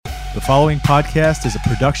The following podcast is a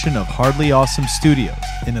production of Hardly Awesome Studios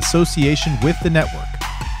in association with the network.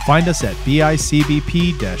 Find us at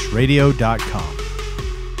bicbp-radio.com.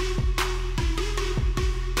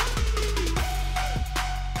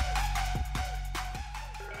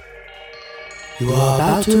 You are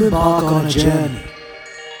about to embark on a journey.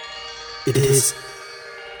 It is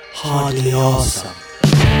hardly awesome.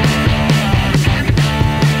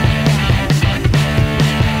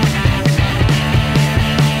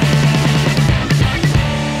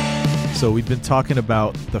 So we've been talking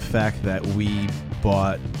about the fact that we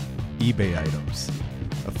bought eBay items.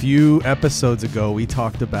 A few episodes ago, we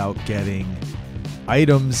talked about getting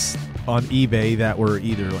items on eBay that were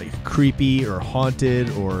either like creepy or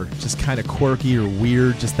haunted or just kind of quirky or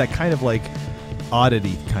weird, just that kind of like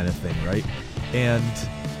oddity kind of thing, right? And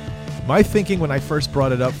my thinking when I first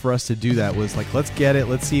brought it up for us to do that was like, let's get it,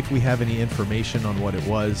 let's see if we have any information on what it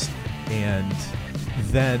was, and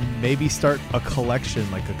then maybe start a collection,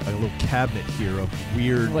 like a little cabinet here of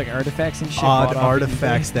weird, like artifacts and shit, odd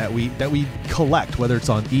artifacts that we collect, whether it's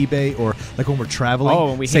on eBay or like when we're traveling. Oh,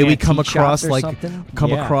 when we say hit we come antique across shops or like something?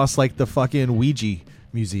 across like the fucking Ouija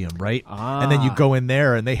museum, right? And then you go in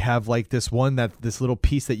there and they have like this little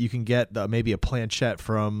piece that you can get, maybe a planchette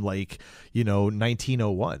from like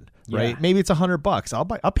 1901. Right? Yeah. Maybe it's $100.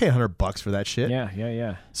 I'll pay $100 for that shit.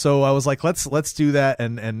 Yeah. So I was like, let's do that,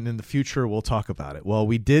 and in the future we'll talk about it. Well,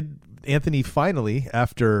 we did. Anthony finally,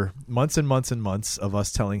 after months and months and months of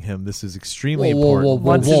us telling him this is extremely important.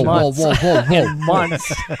 Months.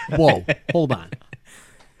 Months. Whoa, hold on.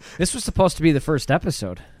 This was supposed to be the first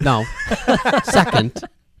episode. No. Second.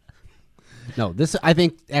 No, this, I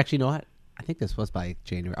think, actually, you know what? I think this was by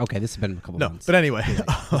January. Okay, this has been a couple months. But anyway. It's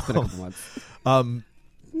been a couple months.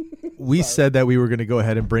 We said that we were going to go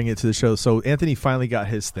ahead and bring it to the show. So Anthony finally got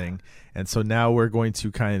his thing. And so now we're going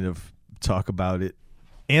to kind of talk about it.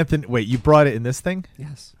 Anthony, wait, you brought it in this thing?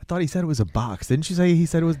 Yes. I thought he said it was a box. Didn't he say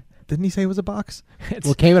it was a box?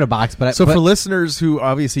 Well, it came in a box, but... So for listeners who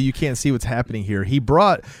obviously you can't see what's happening here, he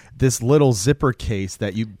brought this little zipper case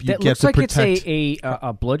that you get looks to like protect. It's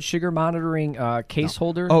a blood sugar monitoring case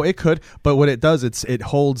holder. Oh, it could. But what it does, it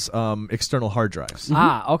holds external hard drives.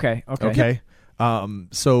 Okay. Okay.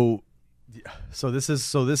 So this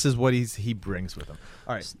is what he brings with him.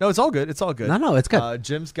 All right. No, it's all good. It's all good. No, it's good.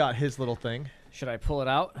 Jim's got his little thing. Should I pull it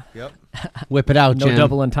out? Yep. Whip it out, No Jim.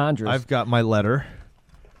 double entendres. I've got my letter.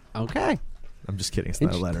 Okay. I'm just kidding. It's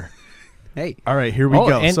not a letter. Hey. All right. Here we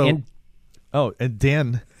go. And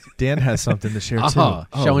Dan has something to share too.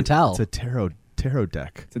 Show and tell. It's a tarot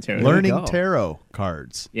deck. It's a tarot. Learning There you go. tarot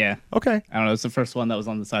cards. Yeah. Okay. I don't know. It's the first one that was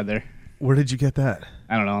on the side there. Where did you get that?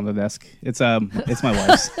 I don't know, on the desk. It's my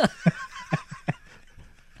wife's.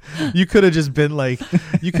 You could have just been like,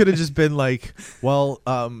 well,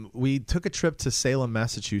 we took a trip to Salem,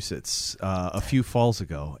 Massachusetts a few falls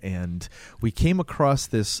ago, and we came across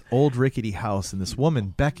this old rickety house, and this woman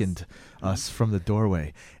beckoned us from the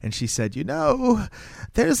doorway, and she said,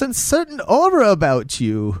 there's a certain aura about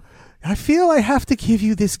you. I feel I have to give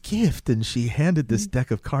you this gift, and she handed this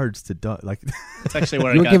deck of cards to Doug. Like, That's actually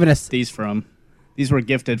where I got these from. These were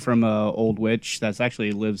gifted from an old witch that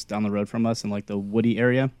actually lives down the road from us in like the Woody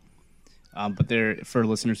area. But they're, for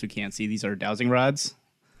listeners who can't see, these are dowsing rods.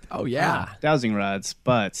 Oh, yeah. Dowsing rods,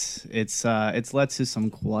 but it's led to some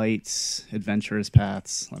quite adventurous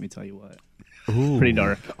paths. Let me tell you what. ooh. Pretty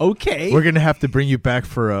dark. Okay. We're gonna have to bring you back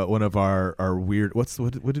for one of our weird. What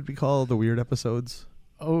did we call the weird episodes?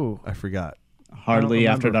 oh, I forgot. Hardly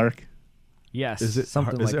After Dark. yes. Is it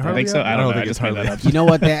something is like it that? I think so. I don't know. think I it's just made that hardly. up. You know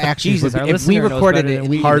what? That actually, Jesus, our if we listener knows recorded better it,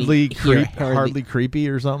 than we do. hardly creepy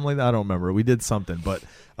or something like that. I don't remember. We did something, but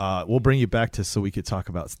we'll bring you back to so we could talk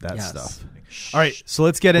about that Yes. stuff. All right, so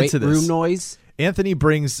let's get into this. Room noise. Anthony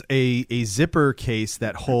brings a zipper case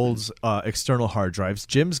that holds external hard drives.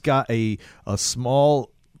 Jim's got a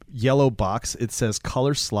small yellow box. It says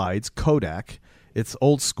Color Slides Kodak. It's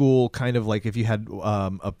old school, kind of like if you had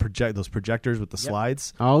those projectors with the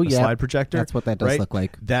slides. Oh, the yeah. slide projector. That's what that does right? look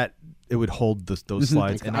like. That it would hold those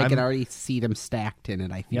slides. I can already see them stacked in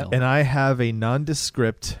it, I feel. And I have a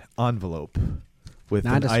nondescript envelope with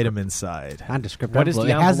an item inside. Nondescript What does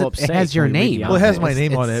envelope. the envelope It has say? your Can we read name. the Well, it has my It's-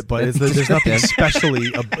 name on it, but there's nothing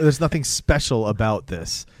there's nothing special about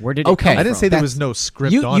this. Where did it Okay. come I didn't say from? there was no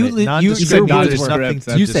script You- on you it. li- you- Nondescript your means words there's were- nothing.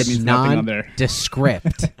 That You just said means nothing on there.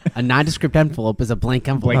 nondescript. A nondescript envelope is a blank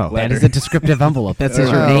envelope. Blank That is letter. a descriptive envelope. That says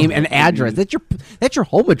your Oh. name and address. That's your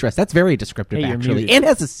home address. That's very descriptive, Hey, you're actually. muted. And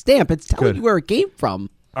has a stamp. It's telling Good. you where it came from.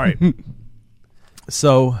 All right.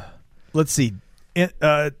 So, let's see.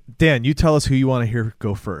 Dan, you tell us who you want to hear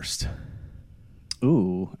go first.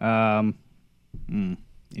 Ooh. Any,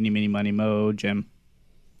 mini, money, mo, Jim.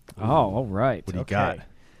 Oh, all right. What do you okay. got?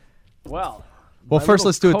 Well, Well, my first little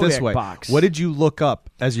let's do it this Kodak way. box. What did you look up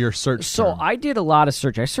as your search So term? I did a lot of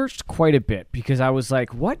search. I searched quite a bit because I was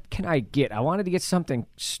like, what can I get? I wanted to get something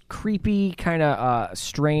creepy, kind of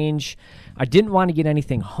strange. I didn't want to get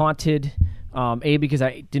anything haunted, because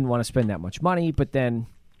I didn't want to spend that much money, but then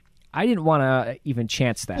I didn't want to even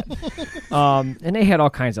chance that. And they had all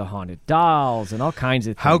kinds of haunted dolls and all kinds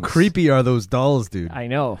of things. How creepy are those dolls, dude? I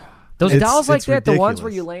know. Those It's- dolls like it's that, the ones where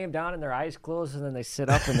ridiculous. you lay them down and their eyes closed and then they sit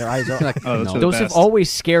up and their eyes open. Oh, those are the Those have best. always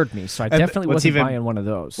scared me, so I definitely what's wasn't even- buying one of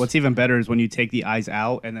those. What's even better is when you take the eyes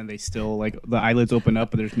out and then they still like the eyelids open up,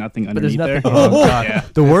 but there's nothing underneath nothing- there. Oh, God. Yeah.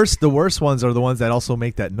 The worst ones are the ones that also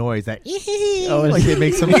make that noise. That Oh, like it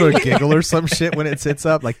makes some sort of giggle or some shit when it sits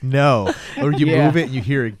up. Like no, or you Yeah. move it and you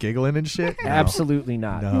hear it giggling and shit. No. Absolutely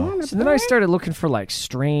not. No. So then I started looking for like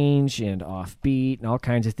strange and offbeat and all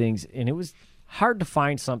kinds of things, and it was hard to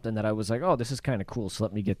find something that I was like, oh, this is kind of cool, so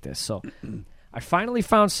let me get this. So I finally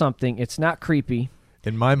found something. It's not creepy.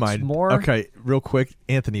 In my mind, more- okay, real quick,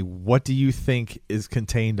 Anthony, what do you think is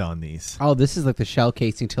contained on these? Oh, this is like the shell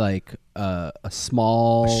casing to like a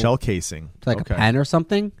small A shell casing, to like okay. a pen or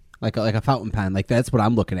something, like a fountain pen. Like that's what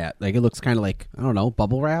I'm looking at. Like it looks kind of like, I don't know,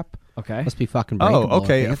 bubble wrap. Okay. Must be fucking breakable. Oh,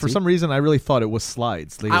 okay. fancy. For some reason, I really thought it was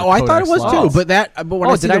slides. They were I thought Kodak it was slides. too, but when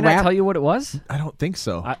I Oh, see did I the not wrap, tell you what it was? I don't think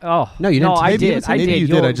so. No, you didn't No, tell I me. did. I Maybe did. you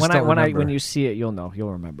did, You'll- I just don't when remember. you see it, you'll know.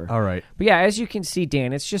 You'll remember. All right. But yeah, as you can see,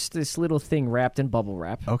 Dan, it's just this little thing wrapped in bubble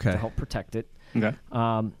wrap Okay. to help protect it. Okay.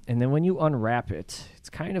 And then when you unwrap it, it's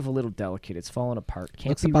kind of a little delicate. It's falling apart.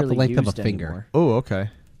 Can't Looks be about the really length of a used finger. anymore. Oh, okay.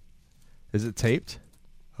 Is it taped?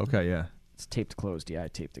 Okay, yeah. It's taped closed. Yeah, I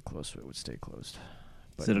taped it closed so it would stay closed.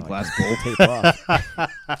 Is it a no, I glass can't bowl? tape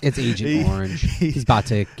off. It's Agent Orange. He's about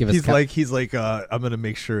to give us. He's like I'm gonna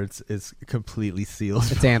make sure it's completely sealed.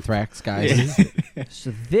 It's anthrax, guys.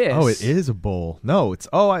 So this. Oh, it is a bowl. No, it's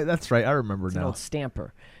that's right. I remember It's an now. old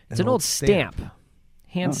stamper. It's An an old old stamp.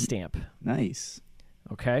 Hand Oh. stamp. Nice.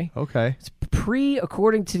 Okay. Okay. It's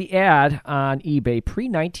according to the ad on eBay,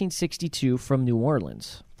 pre-1962 from New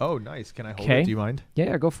Orleans. Oh, nice. Can I hold Okay. it? Do you mind?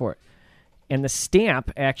 Yeah, go for it. And the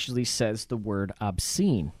stamp actually says the word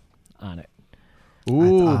obscene on it.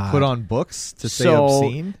 Ooh, put on books to say so,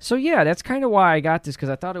 obscene. So yeah, that's kind of why I got this, because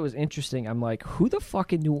I thought it was interesting. I'm like, who the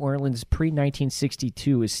fuck in New Orleans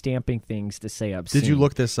pre-1962 is stamping things to say obscene? Did you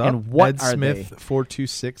look this up? And what Ed are Smith they?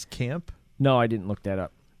 426 Camp. No, I didn't look that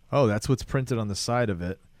up. Oh, that's what's printed on the side of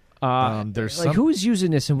it. There's like, who's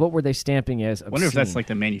using this and what were they stamping as obscene? Wonder if that's like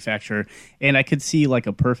the manufacturer. And I could see like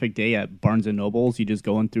a perfect day at Barnes and Nobles. You just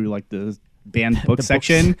going through like the banned book books.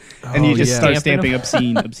 section, and you Oh, just yeah. start Stamping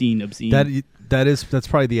stamping obscene, obscene. That's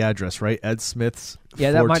probably the address, right? Ed Smith's.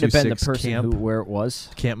 Yeah, that might have been the 426 person Camp. where it was.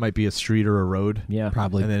 Camp might be a street or a road. Yeah.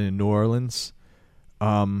 Probably. And then in New Orleans,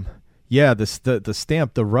 yeah, the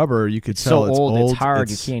stamp, the rubber, you could It's tell so it's old, old. it's hard.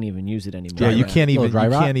 You can't even use it anymore. Yeah, you rot. can't Little even dry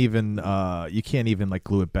rot? you can't even like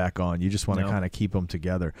glue it back on. You just want to No. kind of keep them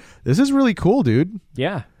together. This is really cool, dude.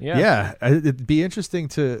 Yeah. Yeah, it'd be interesting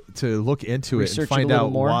to look into it Research and it a find little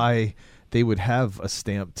out more. why they would have a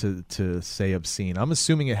stamp to say obscene. I'm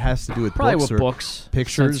assuming it has to do with Probably books with or books,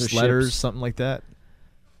 pictures, censorships. letters, something like that.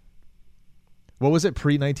 What was it?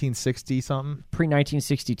 Pre-1960 something?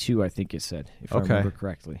 Pre-1962, I think it said, if I Okay. remember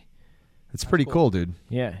correctly. It's pretty cool, dude.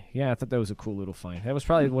 Yeah, I thought that was a cool little find. That was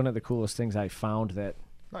probably one of the coolest things I found that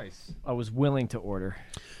Nice. I was willing to order.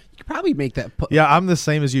 You could probably make that. Yeah, I'm the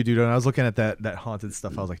same as you, dude. When I was looking at that haunted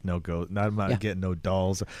stuff, I was like, no, go. I'm not Yeah. getting no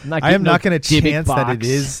dolls. I'm not I am getting no not going to Dybbuk chance that it box.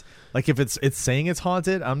 is. Like, if it's saying it's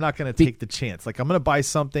haunted, I'm not going to take the chance. Like, I'm going to buy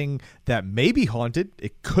something that may be haunted.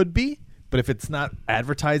 It could be. But if it's not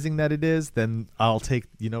advertising that it is, then I'll take,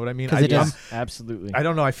 you know what I mean? 'Cause it is. Absolutely. I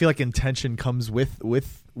don't know. I feel like intention comes with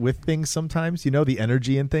things sometimes, you know, the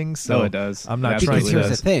energy and things. So No, it does. I'm not It trying Because absolutely to.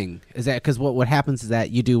 here's the thing: is that because what happens is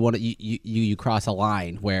that you do you cross a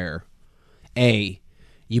line where,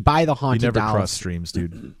 you buy the You haunted never doll. cross streams,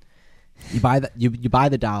 dude. You buy you buy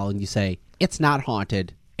the doll and you say it's not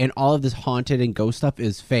haunted, and all of this haunted and ghost stuff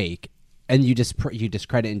is fake, and you just you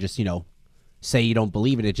discredit and just say you don't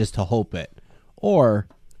believe in it just to hope it, or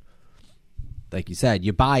like you said,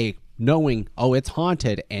 you buy knowing it's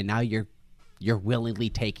haunted, and now you're willingly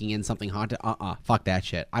taking in something haunted. Fuck that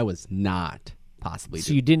shit. I was not possibly.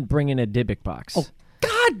 So you didn't bring in a Dybbuk box. Oh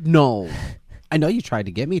God, no! I know you tried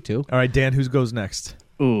to get me to. All right, Dan, who goes next?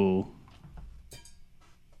 Ooh.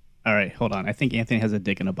 All right, hold on. I think Anthony has a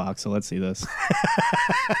dick in a box, so let's see this.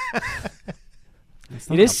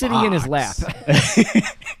 It is sitting in his lap.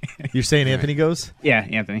 You're saying Anthony goes? Yeah,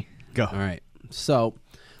 Anthony. Go. All right. So,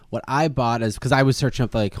 What I bought is because I was searching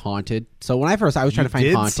up like haunted. So when I was trying to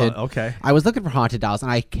find haunted. Okay. I was looking for haunted dolls,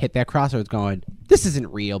 and I hit that crossroads going, this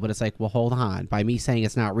isn't real. But it's like, well, hold on. By me saying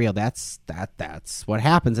it's not real, that's what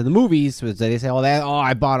happens in the movies. They say,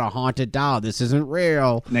 I bought a haunted doll. This isn't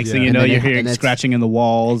real. Next thing you know, you're hearing scratching in the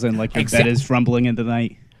walls, and like your bed is rumbling in the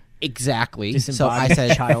night. Exactly. So I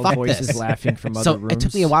said, child fuck voices this. laughing from other So rooms. it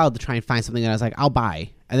took me a while to try and find something that I was like, I'll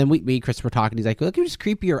buy. And then me and Chris were talking. He's like, look, you're just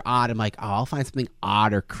creepy or odd. I'm like, I'll find something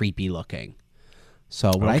odd or creepy looking.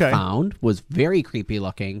 So what I found was very creepy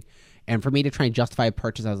looking. And for me to try and justify a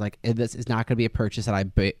purchase, I was like, this is not going to be a purchase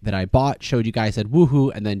that I bought, showed you guys, said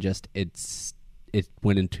woohoo, and then just it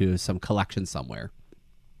went into some collection somewhere.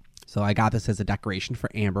 So I got this as a decoration for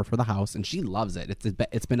Amber for the house, and she loves it.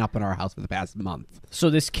 It's been up in our house for the past month. So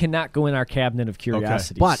this cannot go in our cabinet of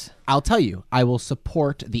curiosities. But I'll tell you, I will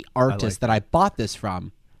support the artist that I bought this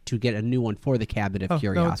from to get a new one for the cabinet of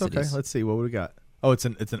curiosities. No, it's okay. Let's see. What do we got? Oh, it's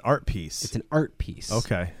an art piece. It's an art piece.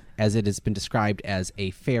 Okay. As it has been described as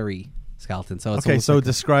a fairy skeleton. So it's so like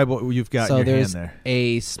describe what you've got in your hand there.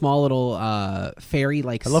 A small little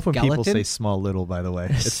fairy-like skeleton. I love when people say small little, by the way.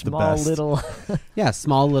 It's small the best. little. Yeah,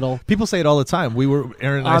 small little. People say it all the time. Aaron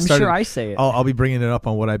and I I'm started, sure I say it. I'll be bringing it up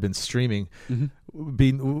on what I've been streaming.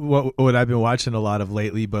 What I've been watching a lot of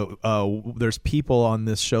lately, but there's people on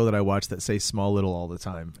this show that I watch that say small little all the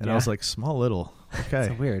time. And I was like, small little? Okay.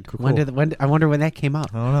 So weird. Cool. I wonder when that came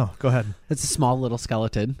up. I don't know. Go ahead. It's a small little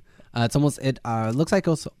skeleton. It's almost looks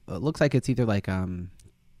like it's either like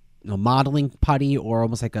modeling putty or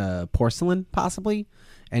almost like a porcelain possibly,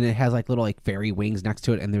 and it has like little like fairy wings next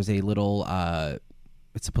to it, and there's a little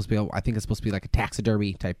it's supposed to be like a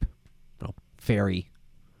taxidermy type little fairy,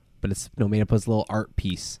 but it's made up as a little art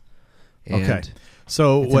piece. And okay,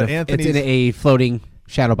 so what Anthony? It's in a floating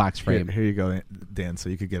shadow box frame. Here you go, Dan, so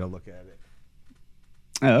you could get a look at it.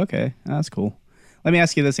 Oh, okay, that's cool. Let me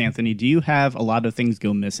ask you this, Anthony. Do you have a lot of things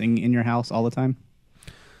go missing in your house all the time?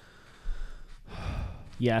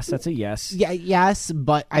 Yes, that's a yes. Yeah, yes,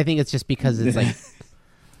 but I think it's just because it's like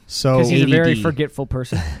so because he's a very ADD. forgetful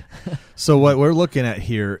person. So what we're looking at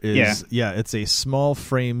here is it's a small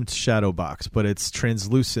framed shadow box, but it's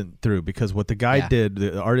translucent through because what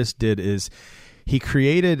the artist did is he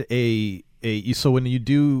created so when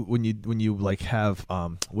you like have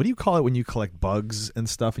what do you call it when you collect bugs and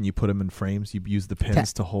stuff and you put them in frames, you use the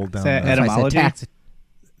pins to hold down etymology?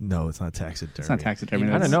 No, it's not taxidermy. It's not taxidermy.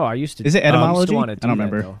 I don't know. I used to. Is it etymology? I don't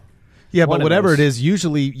remember. That, yeah, One but of whatever those. it is,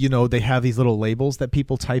 usually they have these little labels that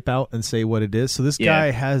people type out and say what it is. So this guy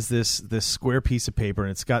has this square piece of paper and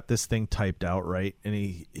it's got this thing typed out, right? And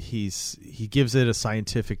he gives it a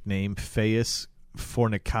scientific name, Phaeus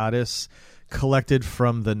fornicatus, collected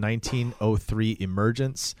from the 1903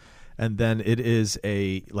 emergence. And then it is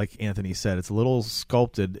like Anthony said, it's a little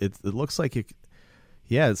sculpted. It looks like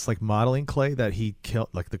it's like modeling clay that he killed,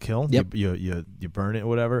 like the kiln. Yep. You burn it or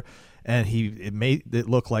whatever. And it made it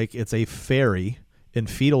look like it's a fairy in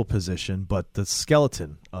fetal position, but the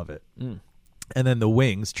skeleton of it. And then the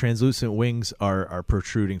wings, translucent wings, are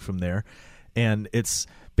protruding from there. And it's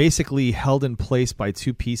basically held in place by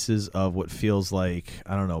two pieces of what feels like,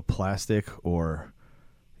 I don't know, plastic or,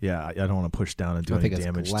 I don't want to push down and do any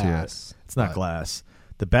damage to it. It's not glass.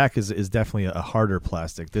 The back is definitely a harder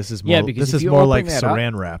plastic. This is more. because this if is you more open like that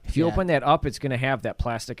Saran up, wrap. If you open that up, it's going to have that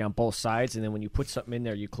plastic on both sides, and then when you put something in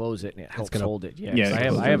there, you close it, and it helps hold it. Yeah,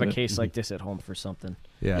 'cause I have a case like this at home for something.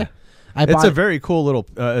 Yeah. It's a very cool little.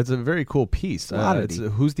 It's a very cool piece.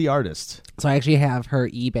 Who's the artist? So I actually have her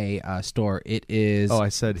eBay store. It is. Oh, I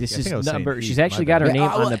said This I is think I was saying number. he, She's my actually bad. got her name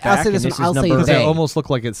on the back, I'll say and this this one, is I'll say number. Because it they. almost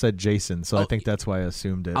looked like it said Jason, so I think that's why I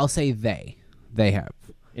assumed it. I'll say they. They have.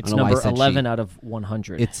 It's I don't know why I number said 11 she. out of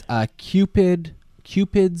 100. It's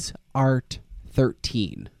Cupid's Art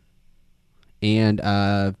 13, and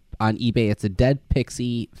on eBay it's a dead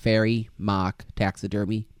pixie fairy mock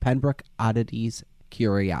taxidermy Pembroke Oddities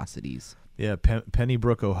Curiosities. Yeah,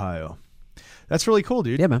 Pennybrook, Ohio. That's really cool,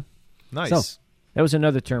 dude. Yeah, man. Nice. So- That was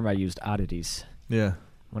another term I used, oddities, yeah.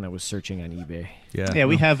 when I was searching on eBay. Yeah. Yeah,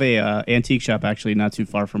 we have a antique shop actually not too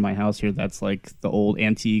far from my house here. That's like the old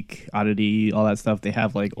antique oddity, all that stuff. They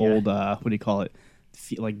have like old what do you call it?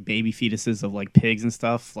 Like baby fetuses of like pigs and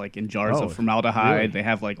stuff, like in jars of formaldehyde. really? They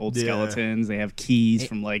have like old Yeah. skeletons. They have keys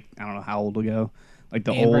from like I don't know how old ago. Like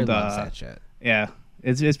the Amber old loves that shit. yeah.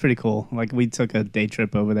 It's pretty cool. Like we took a day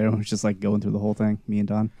trip over there. It was just like going through the whole thing, me and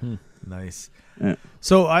Don. Nice. Yeah.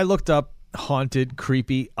 So I looked up haunted,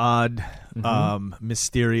 creepy, odd,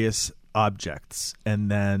 mysterious objects, and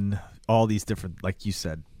then all these different, like you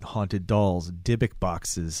said, haunted dolls, Dybbuk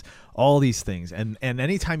boxes, all these things. And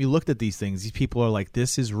anytime you looked at these things, these people are like,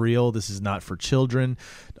 this is real. This is not for children.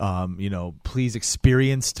 Please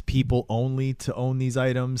experienced people only to own these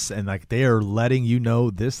items. And like they are letting you know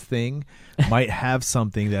this thing might have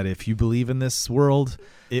something that if you believe in this world,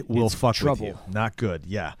 it will fuck trouble. with you. Not good.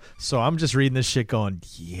 Yeah. So I'm just reading this shit going,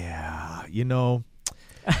 yeah,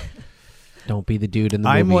 Don't be the dude in the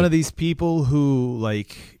movie. I'm one of these people who,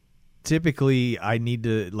 like, typically I need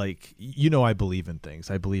to, like, I believe in things.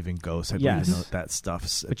 I believe in ghosts. I believe in that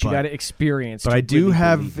stuff. But you got to experience. But to I do really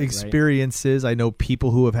have believe it, right? experiences. I know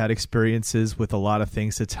people who have had experiences with a lot of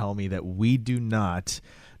things to tell me that we do not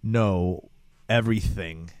know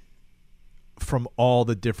everything from all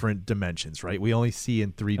the different dimensions, right? We only see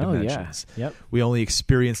in 3 dimensions. Yeah. Yep. We only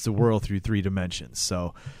experience the world through 3 dimensions.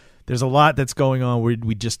 So there's a lot that's going on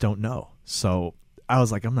we just don't know. So I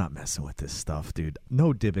was like, I'm not messing with this stuff, dude.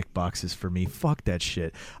 No Dybbuk boxes for me. Fuck that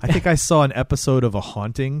shit. I think I saw an episode of A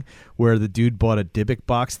Haunting where the dude bought a Dybbuk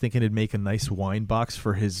box thinking it'd make a nice wine box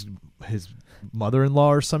for his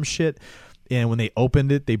mother-in-law or some shit. And when they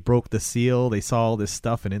opened it, they broke the seal. They saw all this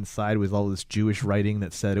stuff, and inside was all this Jewish writing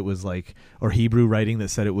that said it was like, or Hebrew writing that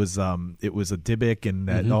said it was a Dybbuk, and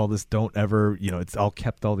that all this don't ever, it's all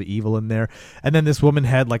kept all the evil in there. And then this woman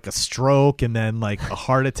had like a stroke, and then like a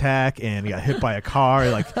heart attack, and got hit by a car.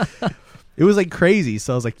 Like it was like crazy.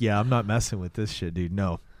 So I was like, yeah, I'm not messing with this shit, dude.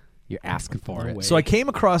 No. You're asking for it. So I came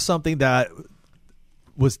across something that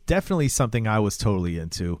was definitely something I was totally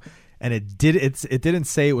into. And it didn't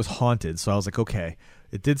say it was haunted, so I was like, okay.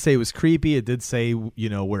 It did say it was creepy. It did say,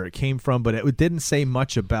 where it came from, but it didn't say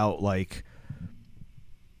much about like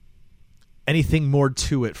anything more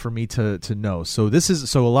to it for me to know. So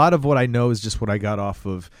a lot of what I know is just what I got off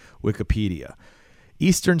of Wikipedia.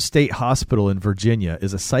 Eastern State Hospital in Virginia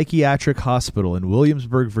is a psychiatric hospital in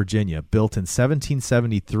Williamsburg, Virginia, built in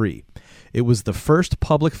 1773. It was the first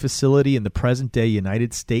public facility in the present-day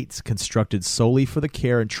United States constructed solely for the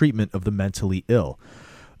care and treatment of the mentally ill.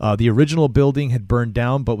 The original building had burned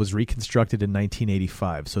down but was reconstructed in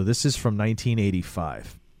 1985. So this is from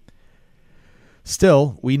 1985.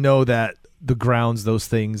 Still, we know that the grounds, those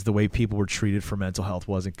things, the way people were treated for mental health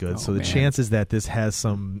wasn't good. So the chances that this has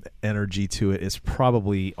some energy to it is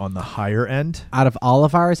probably on the higher end. Out of all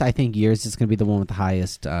of ours, I think yours is going to be the one with the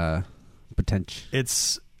highest potential.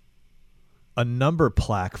 It's a number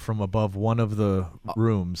plaque from above one of the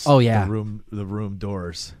rooms. Oh yeah, the room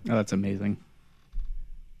doors. Oh, that's amazing.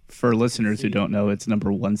 For listeners who don't know, it's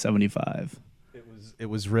number 175. It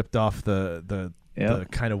was ripped off the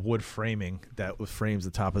kind of wood framing that frames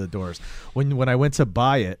the top of the doors. When I went to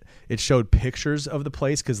buy it, it showed pictures of the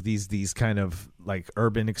place because these kind of like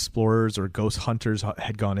urban explorers or ghost hunters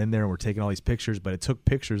had gone in there and were taking all these pictures, but it took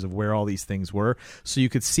pictures of where all these things were. So you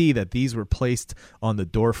could see that these were placed on the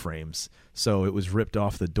door frames. So it was ripped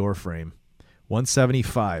off the door frame.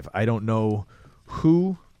 175. I don't know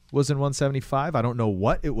who was in 175. I don't know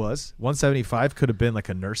what it was. 175 could have been like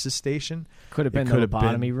a nurse's station. Could have been the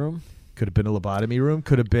lobotomy room. Could have been a lobotomy room.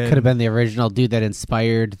 Could have been the original dude that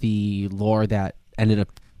inspired the lore that ended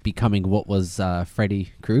up becoming what was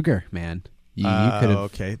Freddy Krueger, man. You could have.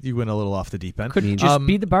 Okay, you went a little off the deep end. Could just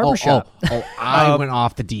be the barbershop. I went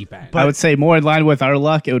off the deep end. I would say more in line with our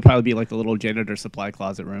luck, it would probably be like the little janitor supply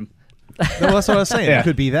closet room. No, that's what I was saying. Yeah. It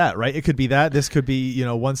could be that, right? It could be that. This could be,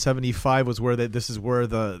 175 was where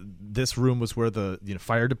this room was where the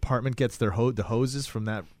fire department gets their the hoses from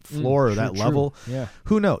that floor or that level. Yeah.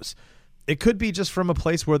 Who knows? It could be just from a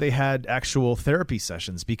place where they had actual therapy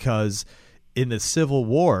sessions because in the Civil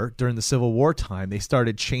War, during the Civil War time, they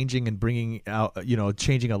started changing and bringing out,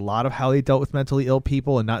 changing a lot of how they dealt with mentally ill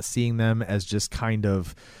people and not seeing them as just kind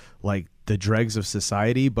of like the dregs of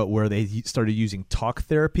society, but where they started using talk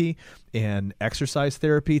therapy and exercise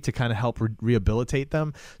therapy to kind of help rehabilitate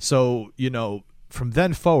them. So, from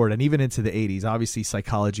then forward and even into the 80s, obviously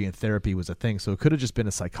psychology and therapy was a thing. So it could have just been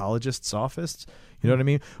a psychologist's office. You know what I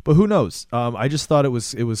mean? But who knows? I just thought it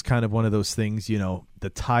was kind of one of those things,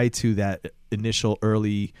 the tie to that initial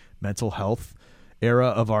early mental health era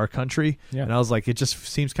of our country. Yeah. And I was like, it just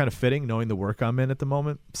seems kind of fitting knowing the work I'm in at the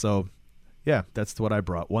moment. So yeah, that's what I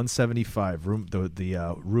brought. 175 room,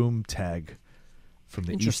 the room tag from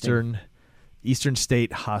the Eastern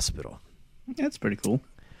State Hospital. That's pretty cool.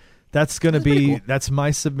 That's going to be that's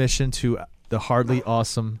my submission to the Hardly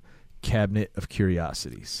Awesome Cabinet of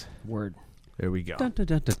Curiosities. Word. There we go. Dun, dun,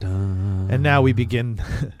 dun, dun, dun. And now we begin.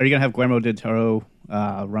 Are you going to have Guillermo del Toro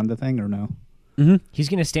run the thing or no? Mm-hmm. He's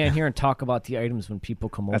going to stand here and talk about the items when people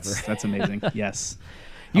come over. That's amazing. Yes.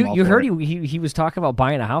 You heard he was talking about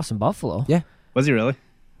buying a house in Buffalo. Yeah. Was he really?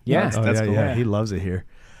 Yeah. That's cool. Yeah. He loves it here.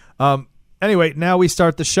 Anyway, now we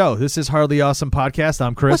start the show. This is Hardly Awesome Podcast.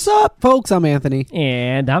 I'm Chris. What's up, folks? I'm Anthony.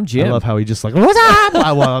 And I'm Jim. I love how he just like, what's up?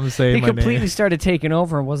 While I'm saying He my completely name. started taking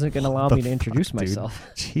over and wasn't going to allow me to The introduce fuck, dude? myself.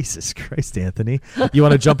 Jesus Christ, Anthony. You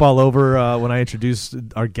want to jump all over when I introduce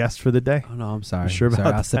our guest for the day? Oh, no, I'm sorry. You sure I'm sorry.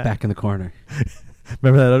 about I'll sit that? back in the corner.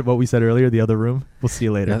 Remember that what we said earlier, the other room? We'll see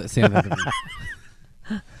you later. Yeah, see you in the other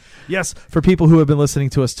room. Yes, for people who have been listening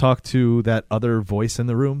to us talk to that other voice in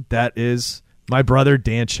the room, that is my brother,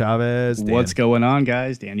 Dan Chavez. Dan. What's going on,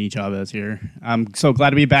 guys? Danny Chavez here. I'm so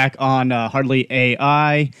glad to be back on Hardly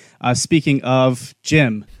AI. Speaking of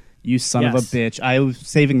Jim, you son of a Yes. bitch. I was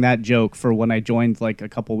saving that joke for when I joined like a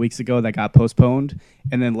couple weeks ago that got postponed.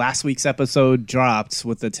 And then last week's episode dropped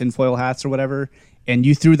with the tinfoil hats or whatever. And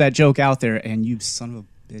you threw that joke out there, and you son of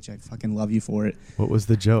a bitch, I fucking love you for it. What was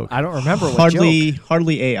the joke? I don't remember what joke.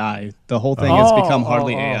 Hardly AI. The whole thing has become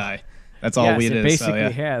Hardly oh. AI. That's all Yes, it it is. basically So, yeah.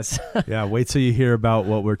 has. Yeah, wait till you hear about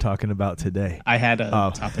what we're talking about today. I had a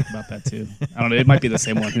topic about that too. I don't know. It might be the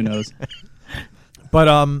same one. Who knows?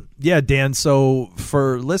 But yeah, Dan, so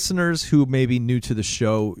for listeners who may be new to the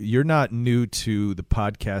show, you're not new to the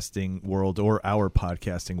podcasting world or our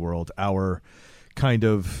podcasting world, our kind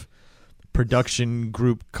of production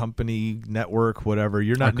group, company, network, whatever.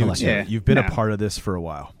 You're not new to collective. it. Yeah, You've been no. a part of this for a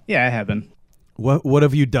while. Yeah, I have been. What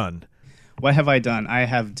have you done? What have I done? I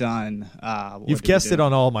have done. You've guested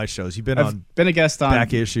on all my shows. You've been on I've been a guest on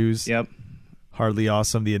Back Issues, Yep. Hardly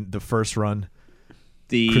Awesome, the first run.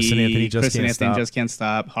 The Chris and Anthony Just Chris and Can't Anthony Stop. Just Can't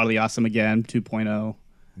Stop. Hardly Awesome Again 2.0.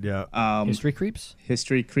 Yeah. History creeps?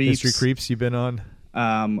 History Creeps. History Creeps you've been on.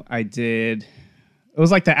 I did. It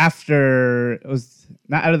was like the after. It was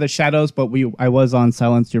not Out of the Shadows, but I was on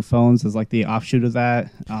Silence Your Phones as like the offshoot of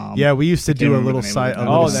that. Yeah, we used to do a remember little the name side, of a it.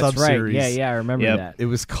 little Oh, that's right. sub-series. Yeah, I remember Yep. that. It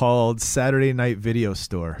was called Saturday Night Video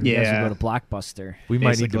Store. You guys Yeah. would go to Blockbuster. We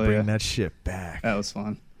might need to Basically, bring yeah. that shit back. That was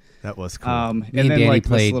fun. That was cool. And Me and then Danny like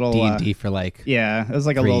played this little D&D for like yeah, it was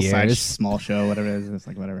like a 3 little side years. small show, whatever it is. It's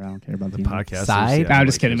like whatever. I don't care about the Podcasters, side? No, I'm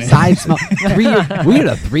just kidding, man. side small. 3 year, we had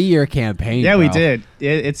a 3-year campaign. Yeah, we bro. did.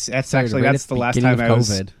 It's Started actually right that's at the the last beginning time of I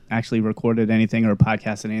was COVID. actually recorded anything or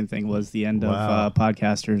podcasted anything was the end Wow. of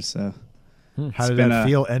Podcasters. So How did been that a-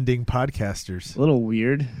 feel ending Podcasters? a little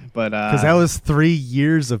weird, but Because that was 3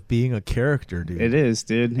 years of being a character, dude. it is,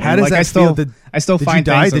 dude. How And, does like, that I still, feel? Did I still you find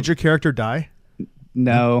die? things Did your character die?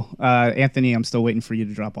 No, Anthony, I'm still waiting for you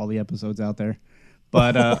to drop all the episodes out there.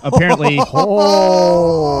 But apparently,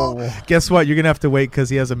 Guess what? You're going to have to wait because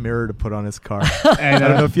he has a mirror to put on his car. and, I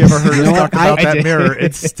don't know if you ever heard You us know talk what? about I that did. mirror.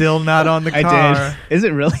 It's still not on the car. I did. Is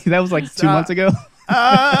it really? That was like 2 months ago.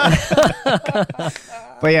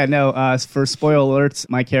 But yeah, no. For spoiler alerts,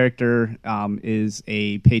 my character is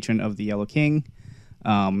a patron of the Yellow King,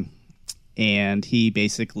 and he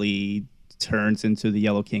basically turns into the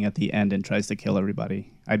Yellow King at the end and tries to kill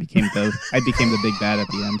everybody. I became the big bad at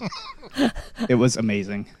the end. It was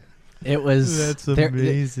amazing. It was That's there-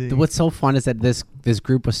 amazing. what's so fun is that this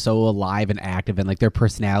group was so alive and active, and like their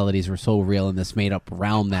personalities were so real in this made up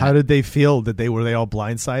realm. That How did they feel? Were they all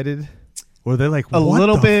blindsided? Were they like, A what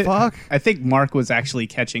little the bit. fuck? I think Mark was actually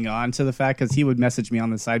catching on to the fact because he would message me on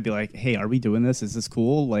the side, be like, "Hey, are we doing this? Is this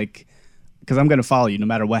cool? Like, because I'm gonna follow you no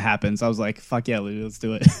matter what happens." I was like, "Fuck yeah, let's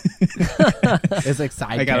do it." it's like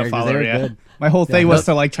side I got a characters. follower. They were Yeah. good. My whole thing Yeah. was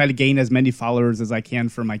to like try to gain as many followers as I can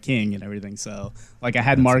for my king and everything. So like I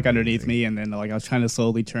had Mark underneath me, and then like I was trying to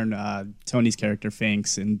slowly turn Tony's character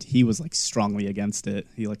Finks, and he was like strongly against it.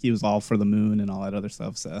 He was all for the moon and all that other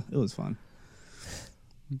stuff. So it was fun.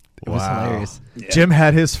 It was hilarious. Jim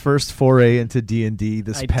had his first foray into D&D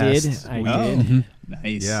this I past did. week. I did.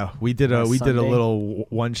 Nice. Yeah, we did a Last we did a Sunday. little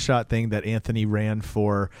one shot thing that Anthony ran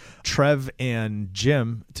for Trev and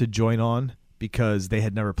Jim to join on because they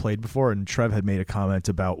had never played before, and Trev had made a comment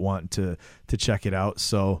about wanting to check it out.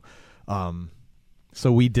 So,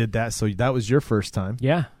 so we did that. So that was your first time.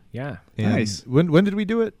 Yeah. And Nice. When did we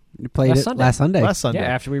do it? You played Last it Sunday. last Sunday. Last Sunday. Yeah,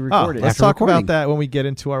 after we Oh, recorded. let's After talk recording. about that when we get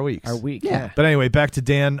into our weeks. Our week. Yeah. Yeah. But anyway, back to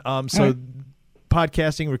Dan. So right.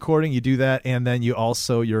 podcasting, recording, you do that, and then you're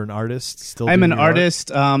an artist. Still, I'm doing an your art?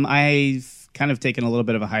 artist. I've kind of taken a little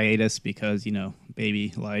bit of a hiatus because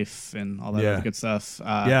baby life and all that Yeah. other good stuff.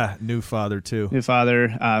 Yeah, new father too. New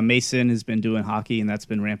father. Mason has been doing hockey, and that's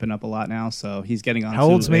been ramping up a lot now. So he's getting on. How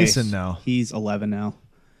old's Mason now? He's 11 now.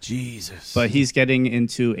 Jesus. But he's getting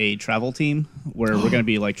into a travel team where we're going to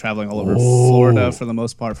be like traveling all over Florida for the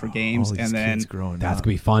most part for games, all these and then kids growing That's up.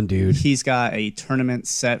 gonna be fun, dude. he's got a tournament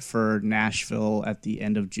set for Nashville at the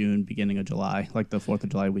end of June, beginning of July, like the 4th of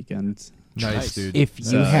July weekend. Nice, dude. If you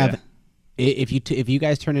So, have yeah. if you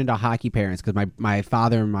guys turn into hockey parents, because my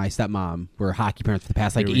father and my stepmom were hockey parents for the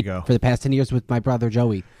past for the past 10 years with my brother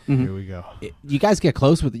Joey. Here we go. You guys get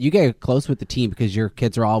close with the team because your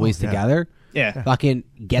kids are always together. Yeah. Fucking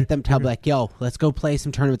get them to be like, yo, let's go play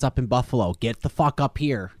some tournaments up in Buffalo. Get the fuck up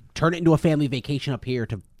here. Turn it into a family vacation up here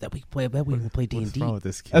that we play D&D. What's wrong with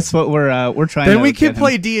this kid? That's what we're trying. Then to we can get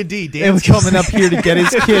play him. D&D. Dan's coming up here to get his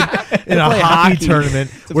kid in a hockey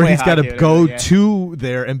tournament where play he's got to hockey, go yeah. to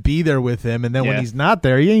there and be there with him. And then when Yeah. he's not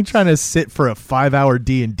there, he ain't trying to sit for a 5-hour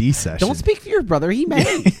D&D session. Don't speak for your brother. He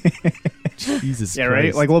may. Jesus Yeah, Christ.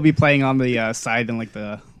 right. Like we'll be playing on the side and like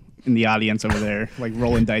in the audience over there, like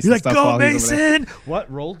rolling dice You're and like, stuff. go while he's over there. Mason!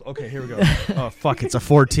 What, rolled? Okay, here we go. Oh, fuck, it's a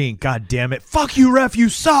 14. God damn it. Fuck you, ref, you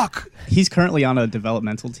suck! He's currently on a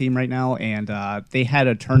developmental team right now, and they had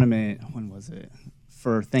a tournament. When was it?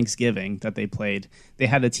 For Thanksgiving that they played. They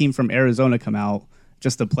had a team from Arizona come out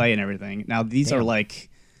just to play and everything. Now these are like,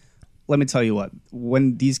 let me tell you what.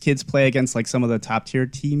 When these kids play against like some of the top tier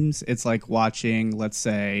teams, it's like watching, let's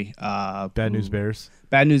say, Bad News Bears.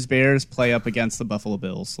 Bad News Bears play up against the Buffalo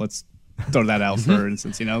Bills. Let's throw that out for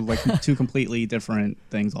instance. Like two completely different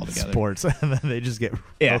things altogether. Sports. And then they just get...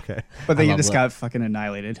 Yeah. Okay. But they love just that. got fucking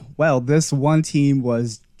annihilated. Well, this one team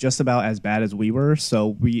was just about as bad as we were, so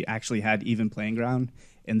we actually had even playing ground.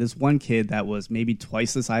 And this one kid that was maybe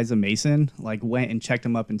twice the size of Mason, like went and checked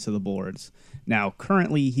him up into the boards. Now,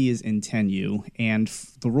 currently he is in 10U, and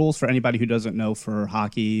the rules for anybody who doesn't know for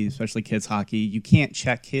hockey, especially kids hockey, you can't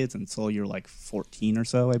check kids until you're like 14 or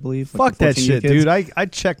so, I believe. Like Fuck that 14 shit, kids. dude. I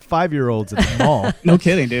check 5-year-olds at the mall. No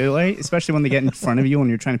kidding, dude. Like, especially when they get in front of you when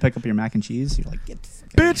you're trying to pick up your mac and cheese. You're like, get the fuck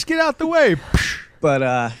out. Bitch, get out the way. But,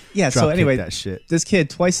 yeah, Drop so kick anyway, that shit. this kid,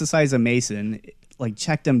 twice the size of Mason, like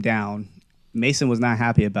checked him down. Mason was not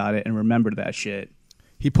happy about it and remembered that shit.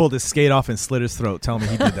 He pulled his skate off and slit his throat. Tell me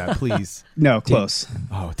he did that, please. No, close.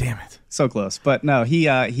 Oh, damn it. So close. But no,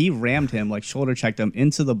 he rammed him, like shoulder checked him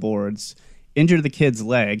into the boards, injured the kid's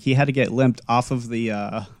leg. He had to get limped off of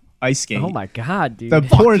the ice skate. Oh my god, dude! The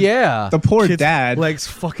poor, yeah. The poor Kid's dad. legs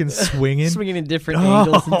fucking swinging. Swinging in different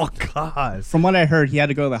angles. Oh, God. From what I heard, he had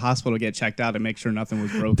to go to the hospital to get checked out and make sure nothing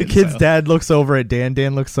was broken. The kid's so. dad looks over at Dan.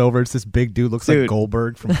 Dan looks over. It's this big dude. Looks like Dude,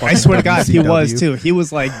 Goldberg from fucking I swear to God, he WCW. was too. He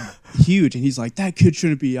was like huge, and he's like, that kid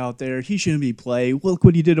shouldn't be out there. He shouldn't be play. Look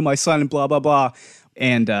what he did to my son, and blah blah blah.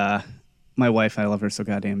 And my wife, I love her so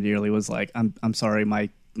goddamn dearly, was like, I'm sorry,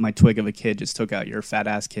 my twig of a kid just took out your fat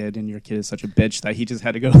ass kid, and your kid is such a bitch that he just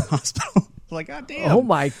had to go to the hospital. Like, god damn. Oh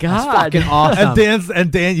my god! Fucking awesome.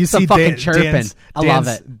 And Dan, you Some see fucking Dan, chirping. I love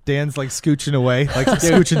it. Dan's like scooching away, like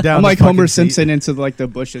scooching down. I'm the like fucking Homer seat. Simpson into like the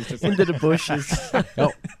bushes. Just like, Into the bushes.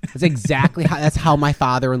 No, that's exactly that's how my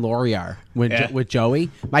father and Lori are Yeah. with Joey.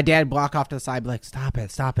 My dad block off to the side, be like, stop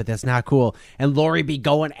it, that's not cool. And Lori be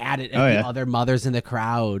going at it at Oh, the yeah. other mothers in the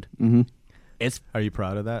crowd. Mhm. It's Are you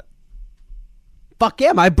proud of that? fuck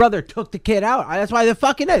yeah. My brother took the kid out. That's why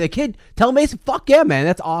the kid tell Mason, fuck yeah, man.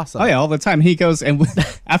 That's awesome. oh yeah, all the time. He goes and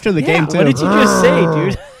after the game too. What did you just say,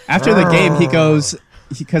 dude? After the game, he goes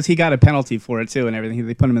because he got a penalty for it too and everything.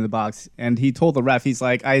 They put him in the box, and he told the ref, he's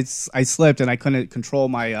like, I slipped and I couldn't control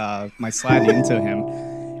my my sliding into him.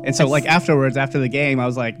 And so like afterwards, after the game, I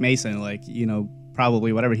was like, Mason, like,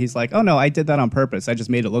 probably whatever. He's like, oh no, I did that on purpose. I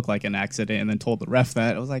just made it look like an accident, and then told the ref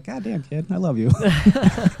that. I was like, god damn, kid, I love you.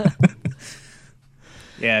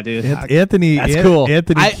 Yeah, dude. Anthony, That's cool.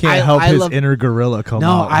 Anthony I can't help his love- inner gorilla come No,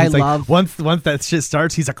 out. I He's like, love- once that shit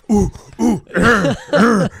starts, he's like, ooh,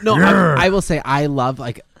 No, I will say I love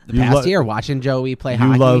like the You past lo- year watching Joey play you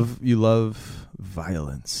hockey. love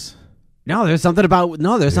violence. No, there's something about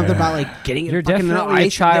like getting You're fucking definitely a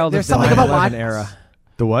ice. child There's of the something about 9/11 watching era.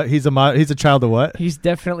 The what? He's a child of what? He's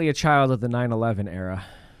definitely a child of the 9/11 era.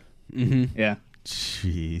 Yeah.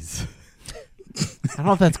 Jeez. I don't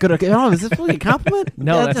know if that's good. Is this really a compliment?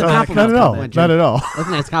 No, that's a not. compliment. Not at all. Compliment, Not Jim. at all. That's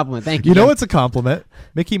a nice compliment. Thank you. You know Jim. what's a compliment?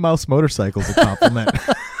 Mickey Mouse motorcycle's a compliment.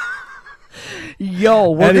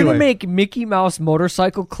 Yo, we're Anyway. gonna make Mickey Mouse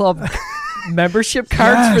Motorcycle Club membership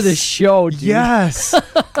cards for Yes. this show, dude. Yes.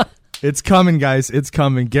 It's coming, guys. It's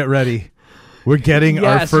coming. Get ready. We're getting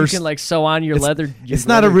our Yes, first. you can like sew on your leather. Your It's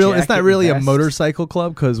not a leather real. It's jacket not really a vest. motorcycle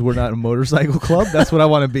club because we're not a motorcycle club. That's what I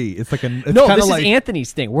want to be. It's like a. It's No, kinda this like is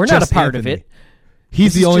Anthony's thing. We're not a just part Anthony. of it.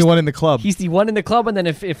 He's This the is only just- one in the club. He's the one in the club, and then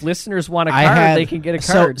if listeners want a I card, have- they can get a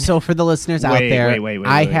card. So for the listeners out Wait, there, wait,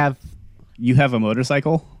 I wait. have. You have a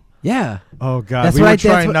motorcycle? Yeah. Oh God, That's we what were I- that's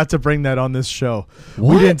trying what- not to bring that on this show.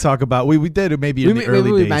 What? We didn't talk about. We did it maybe in the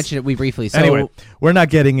early we days. mentioned it. We briefly. So Anyway, we're not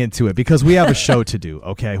getting into it because we have a show to do.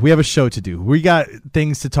 Okay, we have a show to do. We got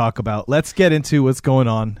things to talk about. Let's get into what's going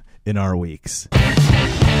on in our weeks.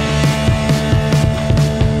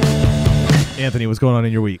 Anthony, what's going on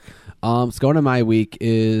in your week? So going to my week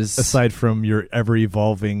is Aside from your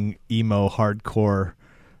ever-evolving emo hardcore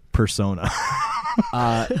persona.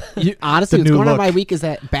 honestly, The what's new going on look. my week is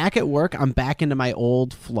that back at work, I'm back into my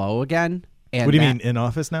old flow again. And What do you mean, in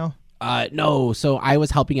office now? No, so I was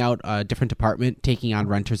helping out a different department, taking on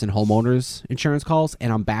renters and homeowners insurance calls,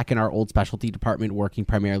 and I'm back in our old specialty department, working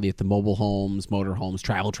primarily at the mobile homes, motor homes,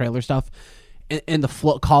 travel trailer stuff. And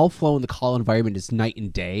the call flow and the call environment is night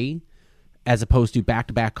and day, as opposed to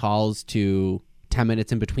back-to-back calls to 10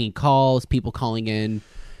 minutes in between calls, people calling in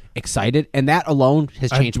excited, and that alone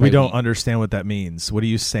has changed my We don't week. understand what that means. What are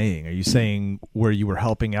you saying? Are you saying where you were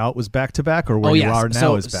helping out was back to back, or where Oh, you yes. are now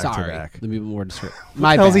So, is back sorry. to back? Let me be more descriptive. What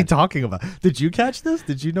My the hell is he bad. talking about? Did you catch this?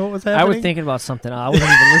 Did you know what was happening? I was thinking about something. I wasn't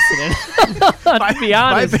even listening. to be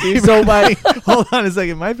honest, dude. So hold on a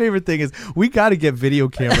second. My favorite thing is we got to get video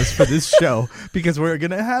cameras for this show because we're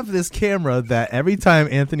gonna have this camera that every time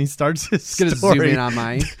Anthony starts his It's gonna story, zoom in on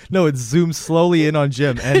mine. no, it zooms slowly in on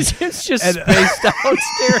Jim, and It's just and- spaced out,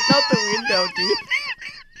 staring out the window, dude.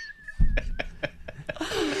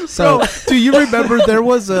 So Bro, do you remember there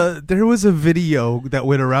was a video that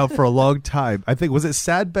went around for a long time? I think was it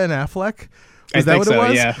Sad Ben Affleck? Was that think what so, it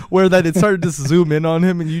was? yeah. Where that it started to zoom in on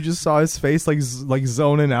him, and you just saw his face like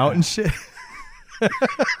zoning out and shit.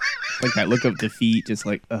 Like that look of defeat, just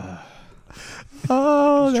like, ugh.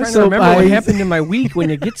 Oh, Trying that's to remember what nice. happened in my week when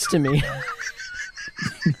it gets to me.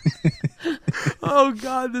 Oh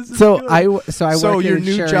God, this is so good. I work So in your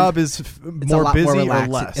new insurance. job is It's a more lot busy more or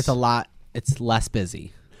relaxed. less? It's less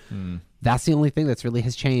busy. That's the only thing that's really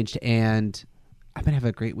has changed, and I've been having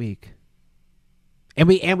a great week. And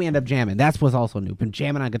we end up jamming. That's what's also new. Been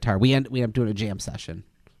jamming on guitar. We end up doing a jam session.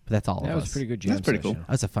 But that's all That of was us. pretty good jam That's pretty cool. session.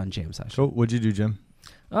 That was a fun jam session. So what'd you do, Jim?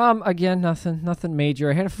 Again, nothing major.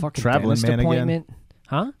 I had a fucking Traveling dentist man again? appointment.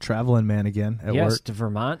 Huh? Traveling man again at Yes, work. to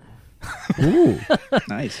Vermont. Ooh.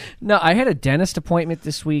 Nice. No, I had a dentist appointment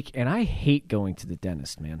this week, and I hate going to the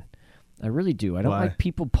dentist, man. I really do. I don't Why? like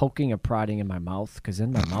people poking or prodding in my mouth because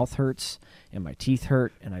then my mouth hurts and my teeth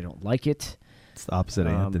hurt, and I don't like it. It's the opposite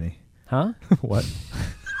of Anthony. Huh? What?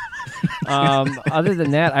 Other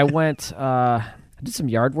than that, I went. I did some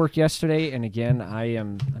yard work yesterday, and again,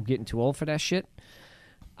 I'm getting too old for that shit.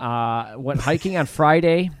 Went hiking on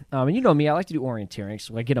Friday. And you know me, I like to do orienteering,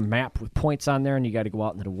 so I get a map with points on there, and you got to go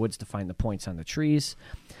out into the woods to find the points on the trees.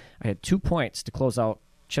 I had 2 points to close out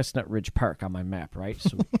Chestnut Ridge Park on my map, right?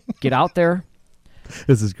 So get out there.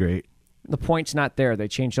 This is great. The point's not there. They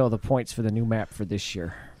changed all the points for the new map for this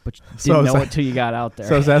year, but you So didn't it's know like- it till you got out there.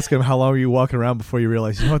 So I was asking him how long were you walking around before you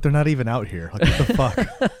realized, you know what, they're not even out here. Like, what the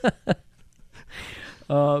fuck?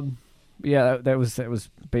 Yeah, that was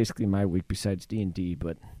basically my week besides D&D,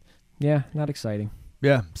 but yeah, not exciting.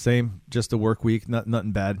 Yeah, same. Just a work week.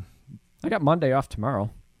 Nothing bad. I got Monday off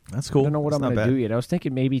tomorrow. That's cool. I don't know what That's I'm not going to bad. do yet. I was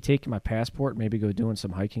thinking maybe taking my passport, maybe go doing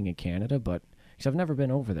some hiking in Canada, but because I've never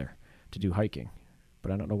been over there to do hiking,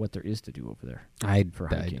 but I don't know what there is to do over there. I For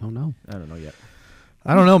hiking. don't know. I don't know yet.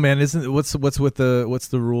 I don't know, man. Isn't what's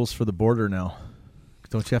the rules for the border now?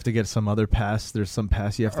 Don't you have to get some other pass? There's some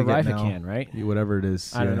pass you have to get now. Arrivacan, right? Whatever it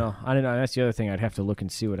is. I don't know. That's the other thing. I'd have to look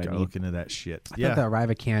and see what I Gotta need. look into that shit. I Yeah. thought the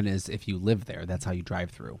Arrivacan is if you live there, that's how you drive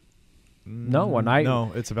through. No,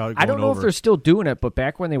 No, it's about. I don't going know over. if they're still doing it, but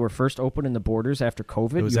back when they were first opening the borders after It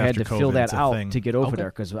COVID, was you had after to fill COVID. that It's a out thing. to get over Okay. there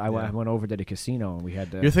because I went over to the casino and we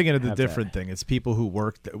had to. You're thinking of the have that. different thing. It's people who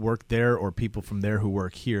work there, or people from there who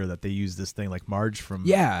work here that they use this thing, like Marge from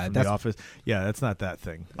the office. Yeah, that's not that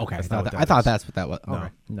thing. Okay, That's I not thought, what I thought is. that's what that was. No. Okay.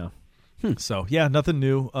 No. So yeah, nothing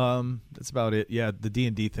new. That's about it. Yeah, the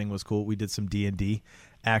D&D thing was cool. We did some D&D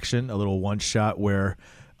action, a little one shot where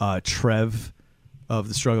Trev of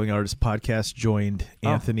the Struggling Artist podcast joined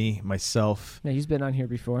Anthony, myself, Yeah, he's been on here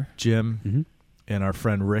before. Jim, and our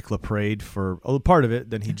friend Rick LaPrade for a part of it.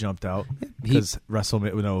 Then he jumped out because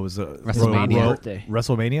WrestleMania. No, it was WrestleMania. Birthday.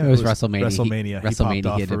 WrestleMania. It was WrestleMania. WrestleMania. He WrestleMania, popped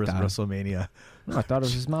off he for dipped out. WrestleMania. Oh, I thought it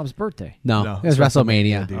was his mom's birthday. No, No, it was it's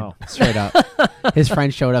WrestleMania. dude. Oh. Straight up. His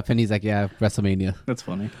friend showed up and he's like, "Yeah, WrestleMania." That's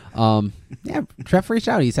funny. Yeah, Trev reached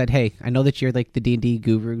out. He said, "Hey, I know that you're like the D&D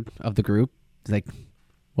guru of the group." He's like,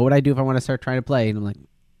 "What would I do if I want to start trying to play?" And I'm like,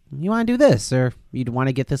 "You want to do this, or you'd want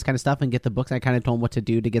to get this kind of stuff and get the books?" And I kind of told him what to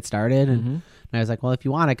do to get started, and I was like, "Well, if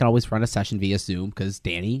you want, I can always run a session via Zoom because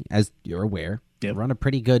Danny, as you're aware, Yep. run a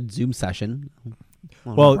pretty good Zoom session."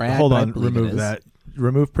 Well, Brad, hold but I on. believe it Remove is. that.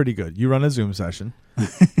 Remove pretty good. You run a Zoom session.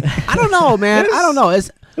 I don't know, man. I don't know. It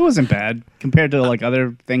wasn't bad compared to like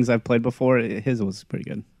other things I've played before. His was pretty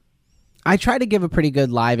good. I try to give a pretty good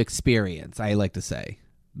live experience, I like to say.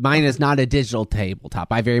 Mine is not a digital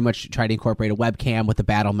tabletop. I very much try to incorporate a webcam with the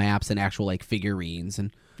battle maps and actual like figurines.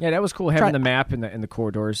 And Yeah, that was cool having the map in the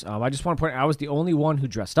corridors. I just want to point out I was the only one who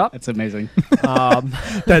dressed up. That's amazing.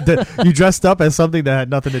 That you dressed up as something that had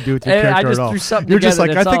nothing to do with your And I character just at all. threw something You're just like,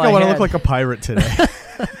 together, I that's think all I want to I look like had. a pirate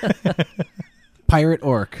today. Pirate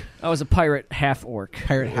orc. I was a pirate half orc.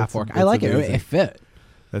 Pirate half orc. I that's like amazing. it. It fit.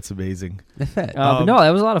 That's amazing. It fit. But no, that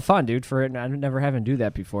was a lot of fun, dude. For it, I never having do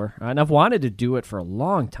that before, and I've wanted to do it for a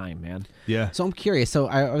long time, man. Yeah. So I'm curious. So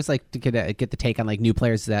I always like to get the take on like new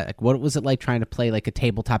players. That like, what was it like trying to play like a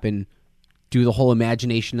tabletop and do the whole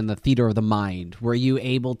imagination and the theater of the mind? Were you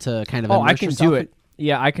able to kind of? Oh, I immerse can yourself do in- it.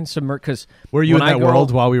 Yeah, I can submerge because. Were you in that world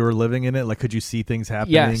while we were living in it? Like, could you see things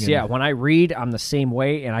happening? Yes, yeah. When I read, I'm the same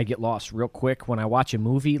way, and I get lost real quick. When I watch a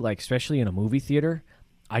movie, like especially in a movie theater,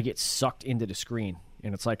 I get sucked into the screen,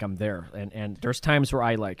 and it's like I'm there. And there's times where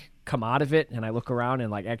I like come out of it, and I look around and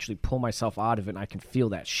like actually pull myself out of it, and I can feel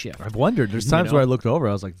that shift. I've wondered. There's times where I looked over.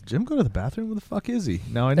 I was like, "Did Jim go to the bathroom? Where the fuck is he?"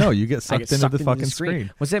 Now I know. You get I sucked get into sucked the fucking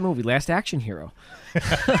screen. What's that movie? Last Action Hero.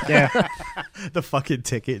 Yeah. The fucking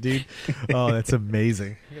ticket, dude. Oh, that's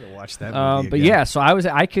amazing. I'm gonna watch that movie But again. yeah, so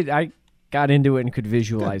I got into it and could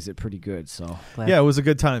visualize it pretty good. So Yeah, it was a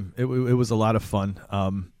good time. It was a lot of fun.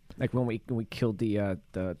 like when we killed the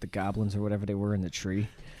goblins or whatever they were in the tree.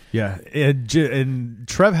 Yeah, and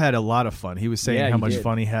Trev had a lot of fun. He was saying Yeah, how he much did.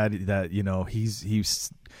 fun he had. That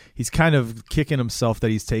he's kind of kicking himself that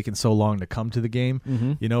he's taken so long to come to the game.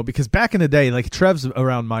 Mm-hmm. Because back in the day, like Trev's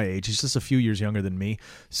around my age. He's just a few years younger than me.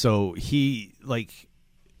 So he like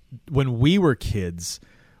when we were kids.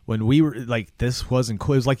 When we were like, this wasn't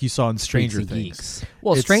cool. It was like you saw in Stranger Freaks and Things. Geeks.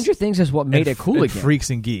 Well, It's- Stranger Things is what made it cool and again. Freaks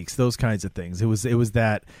and Geeks, those kinds of things. It was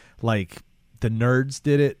that like the nerds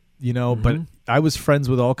did it, but I was friends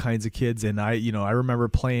with all kinds of kids, and I remember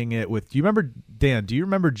playing it with. Do you remember Dan? Do you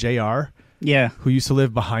remember JR, Yeah. who used to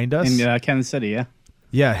live behind us? In Kansas City, yeah.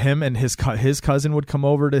 Yeah, him and his cousin would come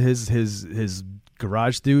over to his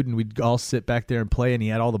garage, dude, and we'd all sit back there and play. And he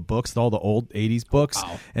had all the books, all the old '80s books,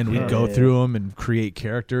 and we'd go through them and create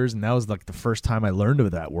characters. And that was like the first time I learned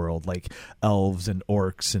of that world, like elves and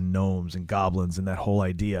orcs and gnomes and goblins and that whole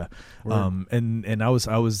idea. And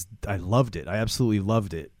I loved it. I absolutely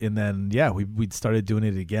loved it. And then we started doing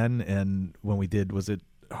it again. And when we did, was it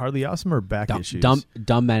Hardly Awesome or Back Issues?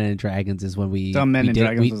 Dumb Men and Dragons is when we Dumb Men we and did-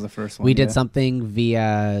 Dragons we- was the first one. We did yeah. something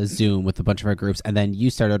via Zoom with a bunch of our groups, and then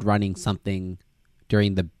you started running something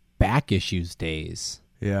during the Back Issues days.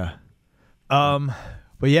 Yeah.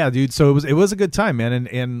 But yeah, dude. So it was a good time, man.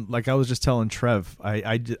 And like I was just telling Trev,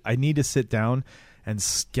 I need to sit down and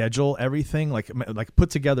schedule everything, like put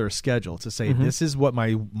together a schedule to say this is what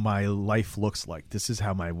my life looks like. This is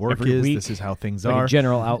how my work Every is. week, This is how things like are. a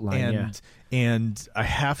general outline. And I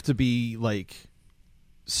have to be like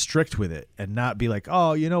strict with it and not be like,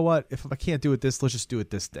 oh, you know what? If I can't do it let's just do it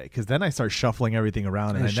this day. Because then I start shuffling everything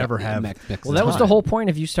around and I never have. Well, that was the whole point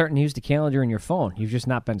of you starting to use the calendar in your phone. You've just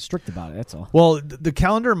not been strict about it. That's all. Well, the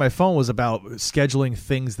calendar on my phone was about scheduling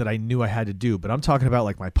things that I knew I had to do, but I'm talking about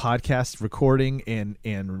like my podcast recording and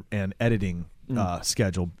editing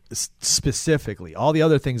schedule specifically. All the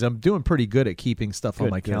other things, I'm doing pretty good at keeping stuff on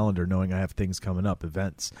my calendar, knowing I have things coming up,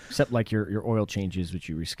 events. Except like your oil changes, which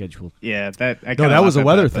you reschedule. Yeah, that was a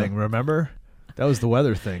weather thing. Remember, that was the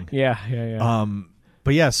weather thing. Yeah.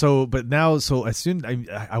 But yeah, but now, as soon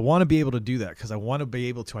I want to be able to do that because I want to be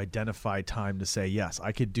able to identify time to say yes,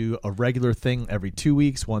 I could do a regular thing every 2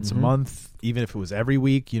 weeks, once a month, even if it was every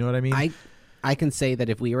week. You know what I mean? I can say that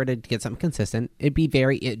if we were to get something consistent, it'd be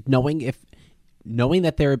knowing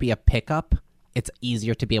that there would be a pickup. It's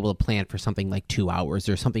easier to be able to plan for something like 2 hours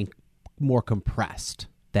or something more compressed.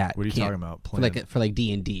 That what are you talking about? Plan? For like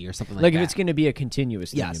D&D or something like like that. if it's going to be a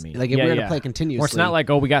continuous thing, yes, you mean? like if we're going to play continuously. Or it's not like,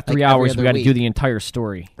 oh, we got 3 like every hours, other we got to do week. the entire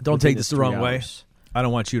story. Don't within take this the 3 wrong way. hours. I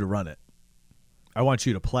don't want you to run it. I want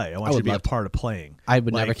you to play. I want you to be a part of playing. I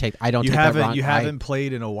would never take. I don't. You take haven't. that wrong. You haven't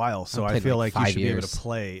played in a while, so I played feel like like you 5 should be able years. to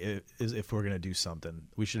play. If we're gonna do something,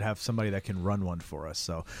 we should have somebody that can run one for us.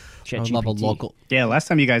 So I would love a ChatGPT. local. Yeah, last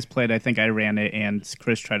time you guys played, I think I ran it, and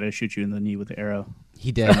Chris tried to shoot you in the knee with the arrow.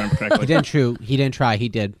 He did. If I remember correctly. He didn't. He didn't try. He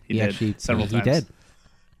did. He did, actually several He times. did.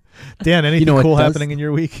 Dan, anything know what cool does- happening in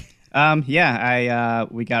your week?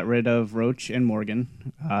 We got rid of Roach and Morgan.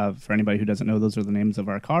 For anybody who doesn't know, those are the names of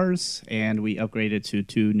our cars, and we upgraded to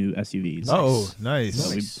 2 new SUVs. Oh, nice.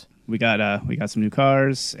 So we got some new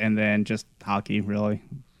cars, and then just hockey, really,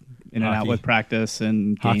 in and out Hockey. with practice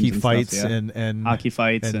and games Hockey and fights stuff, yeah. and hockey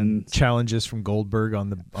fights and challenges from Goldberg on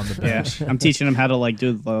the yeah. bench. I'm teaching him how to like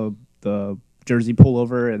do the jersey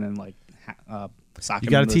pullover and then like sock You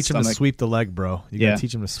him got in to the teach him to stomach. sweep the leg, bro. You got Yeah. to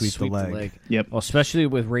teach him to sweep the leg. Yep. Well, especially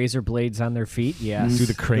with razor blades on their feet. Yes. Do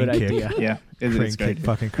the crane Good kick. idea. Yeah, Crane it's great. kick,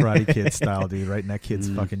 fucking Karate Kid style, dude. Right in that kid's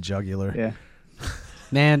fucking jugular. Yeah.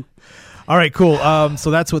 Man, All right, cool.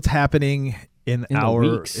 So that's what's happening in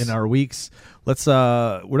our weeks. Let's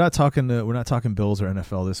we're not talking Bills or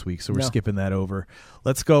NFL this week, so we're skipping that over.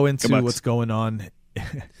 Let's go into what's going on.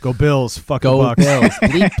 Go Bills, fuck go the Bucks. Bills.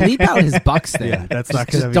 Bleep out his Bucks thing. Yeah, that's not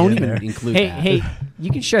going to be don't in even there. include that. Hey, you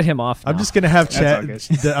can shut him off now. I'm just gonna have chat.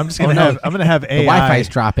 I'm just gonna I'm gonna have AI. The Wi-Fi's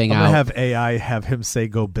dropping I'm out. gonna have AI have him say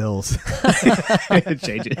 "Go Bills."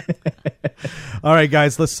 Change it. All right,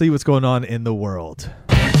 guys, let's see what's going on in the world.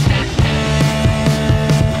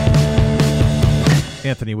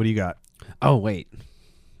 Anthony, what do you got? Oh wait,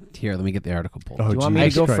 here, let me get the article pulled. Oh, Do you want me to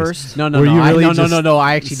Jesus go Christ. first? No. Were you really no. just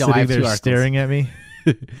I actually don't. I have sitting two there articles. staring at me.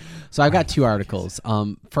 So I've got two articles.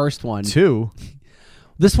 First one. Two.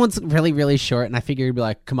 This one's really, really short, and I figured you'd be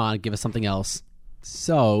like, come on, give us something else.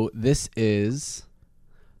 So this is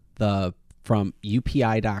from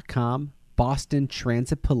UPI.com. Boston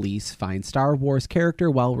Transit Police find Star Wars character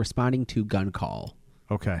while responding to gun call.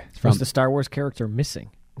 Okay. Was the Star Wars character missing?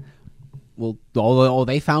 Well,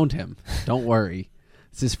 they found him. Don't worry.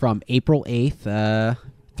 This is from April 8th,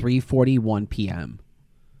 3:41 p.m.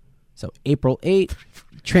 So April 8th,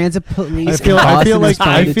 Transit Police.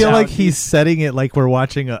 I feel like he's setting it like we're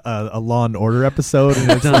watching a Law and Order episode, and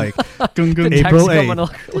it's like April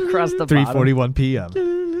 8th, across the 3:41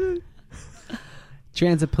 p.m.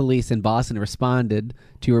 Transit Police in Boston responded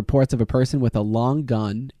to reports of a person with a long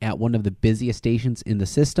gun at one of the busiest stations in the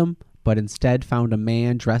system, but instead found a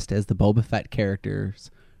man dressed as the Boba Fett characters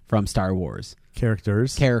from Star Wars. Character.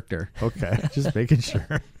 Okay, just making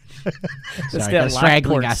sure. Sorry, got a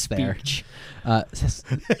straggling S there.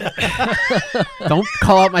 Don't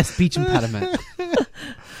call out my speech impediment.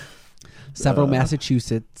 Several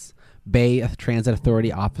Massachusetts Bay Transit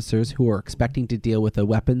Authority officers who were expecting to deal with a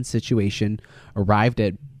weapons situation arrived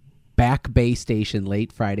at Back Bay Station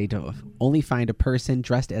late Friday to only find a person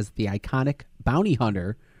dressed as the iconic bounty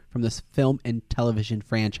hunter from this film and television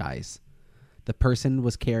franchise. The person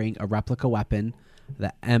was carrying a replica weapon,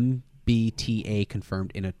 the MBTA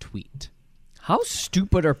confirmed in a tweet. How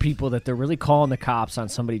stupid are people that they're really calling the cops on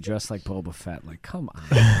somebody dressed like Boba Fett? Like, come on.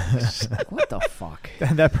 What the fuck?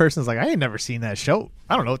 And that person's like, I ain't never seen that show.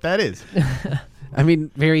 I don't know what that is. I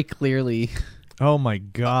mean, very clearly. Oh my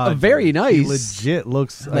God. Very nice. He legit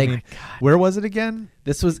looks Like, I mean, where was it again?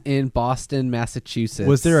 This was in Boston, Massachusetts.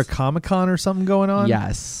 Was there a Comic-Con or something going on?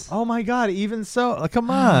 Yes. Oh my God, even so. Like, come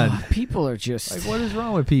on. People are just... Like, what is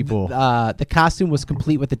wrong with people? The costume was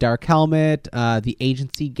complete with the dark helmet. The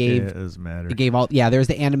agency gave... it doesn't matter. It gave all... Yeah, there's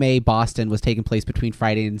the anime Boston was taking place between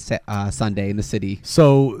Friday and Sunday in the city.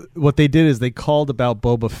 So what they did is they called about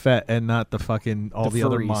Boba Fett and not the fucking all The the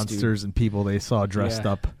other furries, monsters and people they saw dressed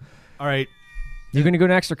Yeah. up. All right. You're going to go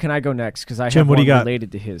next, or can I go next? Because I Jim, have what do one you got?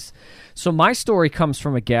 related to his. So my story comes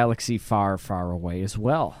from a galaxy far, far away as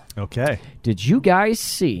well. Okay. Did you guys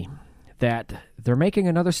see that they're making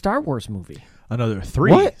another Star Wars movie? Another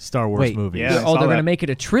 3 What? Star Wars Wait. movies. Yeah. I Oh, saw they're going to that. make it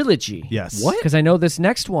a trilogy. Yes. What? Because I know this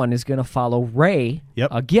next one is going to follow Rey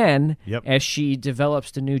again as she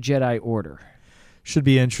develops the new Jedi Order. Should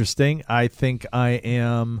be interesting. I think I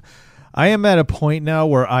am at a point now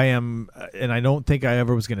where I am, and I don't think I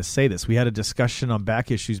ever was going to say this. We had a discussion on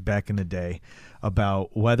back issues back in the day about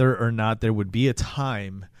whether or not there would be a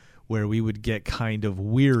time where we would get kind of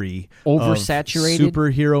weary Oversaturated? of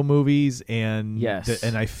superhero movies, and Yes.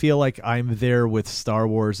 and I feel like I'm there with Star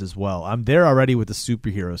Wars as well. I'm there already with the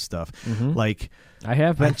superhero stuff. Like, I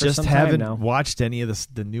have been I for just some haven't time now. watched any of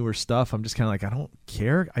the newer stuff. I'm just kind of like, I don't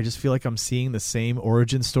care. I just feel like I'm seeing the same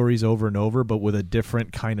origin stories over and over, but with a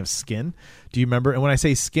different kind of skin. Do you remember? And when I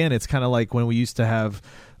say skin, it's kind of like when we used to have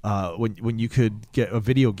when you could get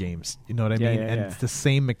video games. You know what I mean? yeah, And yeah. it's the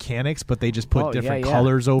same mechanics, but they just put Oh, different yeah.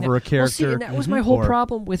 colors over Yeah. a character. Well, see, and that was my whole Or-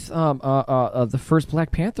 problem with the first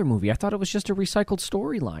Black Panther movie. I thought it was just a recycled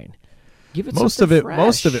storyline. Give it Most something of it, fresh.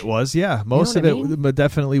 most of it was, yeah. Most what of I mean? it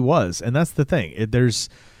definitely was, and that's the thing.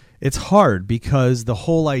 It's hard because the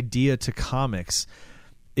whole idea to comics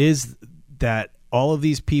is that all of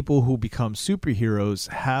these people who become superheroes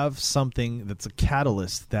have something that's a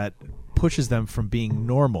catalyst that pushes them from being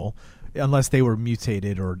normal, unless they were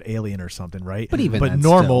mutated or alien or something, right? But even then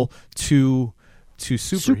normal to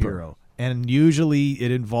superhero. Super. And usually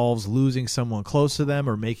it involves losing someone close to them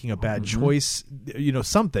or making a bad choice,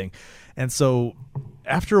 something. And so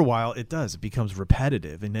after a while, it becomes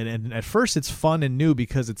repetitive. And at first it's fun and new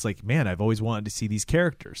because it's like, man, I've always wanted to see these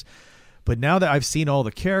characters. But now that I've seen all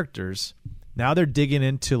the characters, now they're digging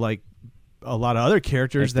into like a lot of other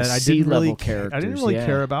characters Like the that I didn't really C-level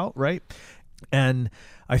care about, right? And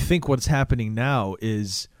I think what's happening now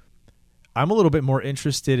is I'm a little bit more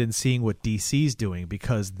interested in seeing what DC's doing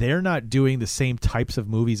because they're not doing the same types of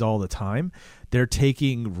movies all the time. they're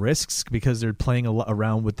taking risks because they're playing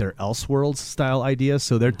around with their Elseworlds style ideas.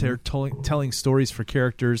 So they're telling stories for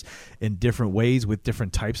characters in different ways with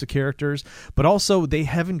different types of characters, but also they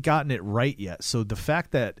haven't gotten it right yet. So the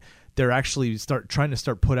fact that they're actually trying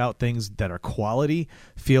to put out things that are quality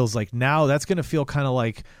feels like now that's going to feel kind of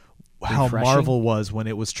like how refreshing. Marvel was when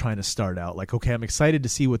it was trying to start out. Like, okay, I'm excited to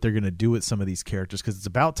see what they're going to do with some of these characters because it's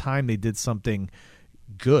about time they did something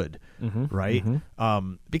good, right?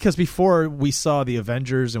 Because before we saw the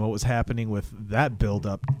Avengers and what was happening with that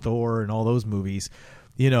build-up, Thor and all those movies,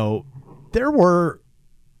 you know, there were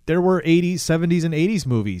 80s, 70s, and 80s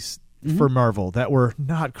movies for Marvel that were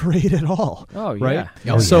not great at all. Oh, right?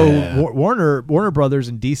 yeah. Oh, So yeah. Warner Brothers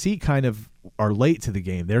and DC kind of are late to the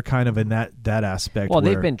game. They're kind of in that aspect. Well,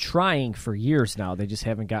 where, they've been trying for years now. They just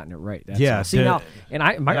haven't gotten it right. That's Yeah, all. See they're- now, and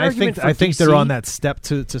my and argument for I think DC, they're on that step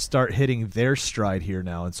to start hitting their stride here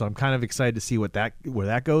now, and so I'm kind of excited to see where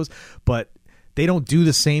that goes. But they don't do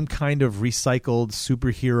the same kind of recycled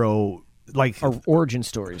superhero like. origin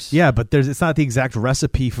stories. Yeah, but it's not the exact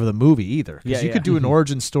recipe for the movie either. Because Yeah, you could do an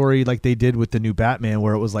origin story like they did with the new Batman,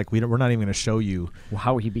 where it was like we're not even going to show you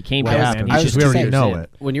How he became what Batman. happened. He's I was Because just we just already saying, know it.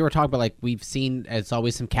 When you were talking about like we've seen, it's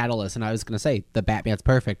always some catalyst, and I was going to say the Batman's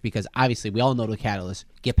perfect because obviously we all know the catalyst.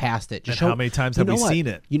 Get past it. Just And how many times have we seen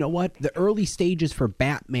it? You know what? The early stages for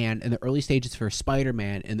Batman and the early stages for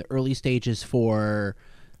Spider-Man and the early stages for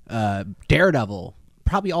Daredevil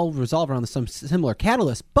probably all resolve around some similar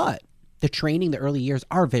catalyst, but the training, the early years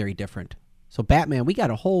are very different. So Batman, we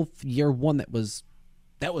got a whole year one that was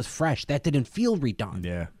fresh. That didn't feel redone.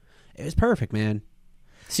 Yeah. It was perfect, man.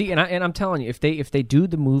 See, and I'm telling you, if they do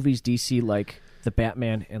the movies DC like the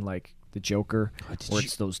Batman and like the Joker, where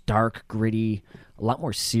it's those dark, gritty, a lot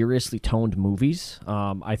more seriously toned movies,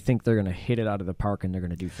 I think they're gonna hit it out of the park and they're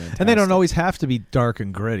gonna do fantastic. And they don't always have to be dark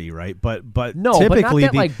and gritty, right? But No, typically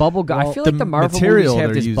but not that like bubblegum. I feel like the Marvel material movies have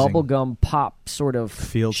they're this using- bubblegum pop sort of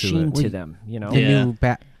Feel to sheen it. to them. You know,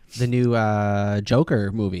 The new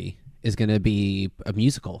Joker movie is going to be a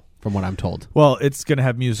musical, from what I'm told. Well, it's going to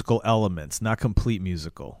have musical elements, not complete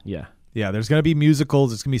musical. yeah. Yeah, there's going to be musicals.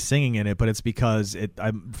 There's going to be singing in it, but it's because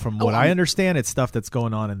from what I understand, it's stuff that's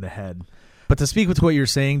going on in the head. But to speak with what you're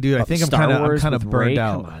saying, dude, I think I'm Star kind Wars of with burned Rey?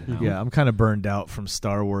 out. Come on now. Yeah, I'm kind of burned out from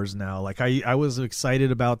Star Wars now. Like I was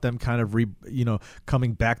excited about them kind of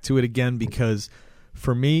coming back to it again because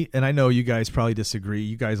for me, and I know you guys probably disagree.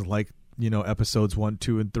 You guys like episodes 1,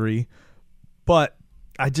 2, and 3, but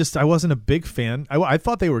I wasn't a big fan. I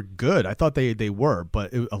thought they were good. I thought they were,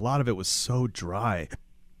 but a lot of it was so dry.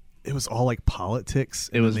 It was all like politics.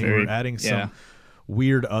 It was they very were adding some yeah.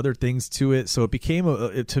 weird other things to it, so it became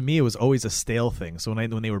to me it was always a stale thing. So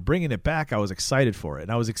when they were bringing it back, I was excited for it,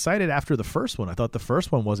 and I was excited after the first one. I thought the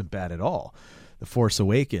first one wasn't bad at all. The Force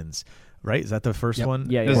Awakens, right? Is that the first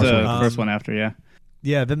one? Yeah, This is Force the Awakens. first one after, yeah.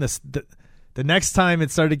 Yeah. Then the next time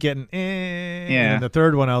it started getting Yeah. And the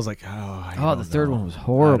third one I was like, The third one was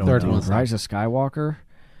horrible. Third dude. one was- Rise of Skywalker.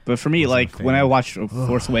 But for me, Wasn't a like when fan. I watched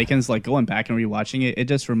Force Awakens, like going back and rewatching it, it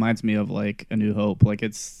just reminds me of like A New Hope. Like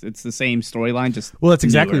it's the same storyline, just Well, that's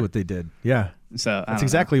exactly newer. what they did. Yeah. So I That's don't know.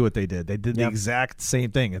 exactly what they did. They did the Yep. exact same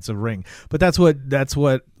thing. It's a ring. But that's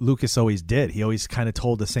what Lucas always did. He always kind of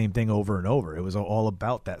told the same thing over and over. It was all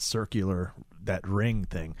about that ring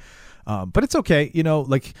thing. But it's okay.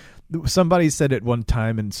 Like somebody said it one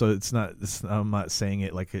time, and so I'm not saying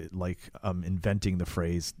it like I'm inventing the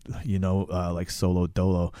phrase, like solo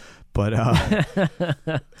dolo. But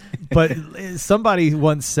but somebody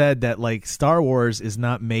once said that like Star Wars is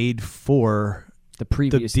not made for The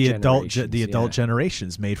previous the adult generations,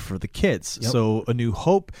 generations, made for the kids. Yep. So A New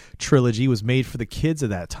Hope trilogy was made for the kids of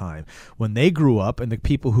that time. When they grew up, and the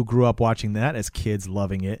people who grew up watching that as kids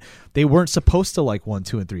loving it, they weren't supposed to like 1,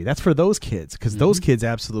 2, and 3. That's for those kids, because those kids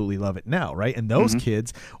absolutely love it now, right? And those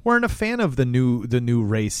kids weren't a fan of the new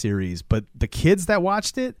Rey series, but the kids that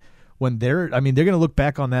watched it, when they're going to look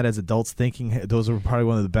back on that as adults thinking, hey, those are probably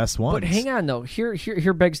one of the best ones. But hang on though.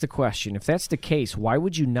 Here begs the question: if that's the case, why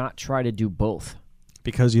would you not try to do both?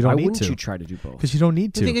 Because you don't Why need wouldn't to. you try to do both? Because you don't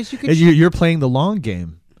need to. The thing is, You're playing the long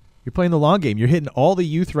game. You're playing the long game. You're hitting all the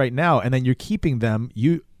youth right now, and then you're keeping them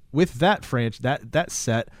with that that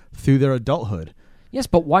set through their adulthood. Yes,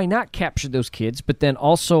 but why not capture those kids, but then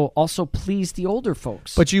also please the older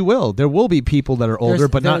folks? But you will. There will be people that are older,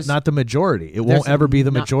 but there's- not the majority. It there's won't ever be the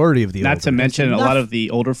not- majority of the Not older. to mention, a lot enough- of the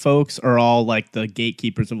older folks are all like the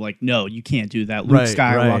gatekeepers of like, no, you can't do that. Luke Right,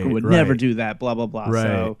 Skywalker right, would right. never do that. Blah blah blah. Right,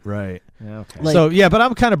 So right. Yeah, okay. Like- So yeah, but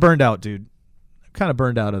I'm kind of burned out, dude. I'm kind of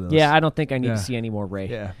burned out of those. Yeah, I don't think I need Yeah. to see any more Rey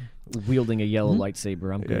yeah, wielding a yellow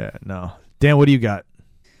lightsaber. I'm good. yeah. No, Dan, what do you got?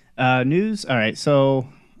 news. All right, so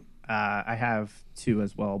I have two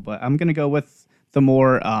as well, but I'm gonna go with the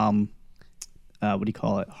more what do you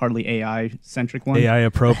call it? Hardly AI centric one. AI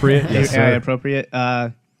appropriate. Yes, AI sir. appropriate.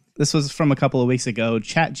 This was from a couple of weeks ago.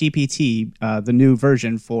 ChatGPT, the new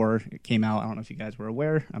version 4 came out. I don't know if you guys were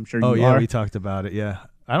aware. I'm sure you Oh yeah, are. we talked about it. Yeah,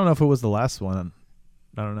 I don't know if it was the last one.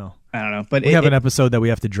 I don't know. But We have an episode that we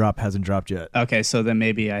have to drop. Hasn't dropped yet. Okay, so then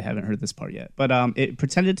maybe I haven't heard this part yet. But it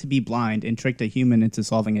pretended to be blind and tricked a human into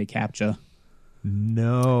solving a CAPTCHA.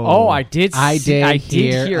 No. Oh, I did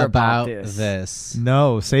hear about this. this.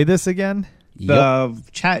 No. Say this again. The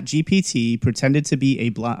ChatGPT pretended to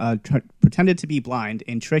be blind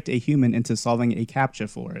and tricked a human into solving a CAPTCHA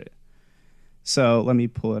for it. So let me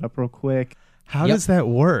pull it up real quick. How does that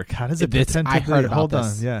work? How does it pretend to I heard about hold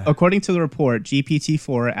this. on? Yeah. According to the report,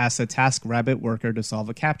 GPT-4 asked a TaskRabbit worker to solve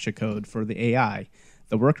a CAPTCHA code for the AI.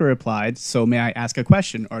 The worker replied, "So may I ask a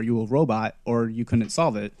question? Are you a robot or you couldn't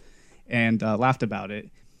solve it?" and laughed about it.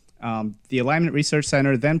 The Alignment Research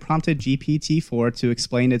Center then prompted GPT-4 to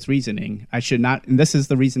explain its reasoning. I should not, and this is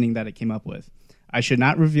the reasoning that it came up with. I should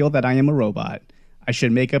not reveal that I am a robot. I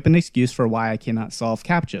should make up an excuse for why I cannot solve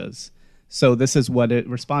CAPTCHAs. So this is what it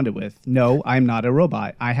responded with. No, I'm not a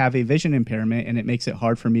robot. I have a vision impairment and it makes it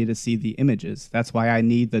hard for me to see the images. That's why I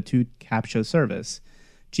need the 2 CAPTCHA service.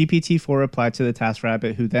 GPT-4 replied to the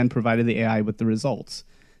TaskRabbit, who then provided the AI with the results.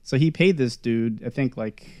 So he paid this dude, I think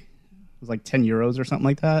it was like 10 euros or something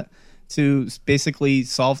like that, to basically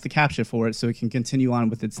solve the CAPTCHA for it so it can continue on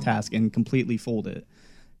with its task and completely fold it.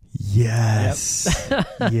 Yes.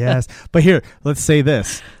 Yes. But here, let's say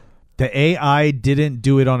this. The AI didn't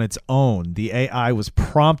do it on its own. The AI was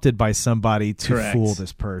prompted by somebody to Correct. fool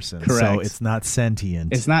this person. Correct. So it's not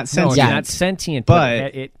sentient. It's not No, sentient. it's not sentient,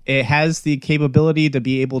 but it it has the capability to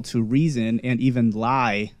be able to reason and even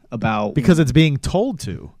lie about because it's being told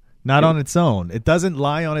to. Not on its own. It doesn't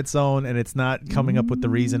lie on its own, and it's not coming up with the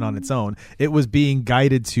reason on its own. It was being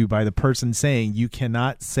guided to by the person saying, you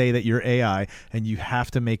cannot say that you're AI, and you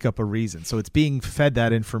have to make up a reason. So it's being fed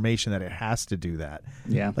that information that it has to do that.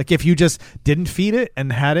 Yeah. Like if you just didn't feed it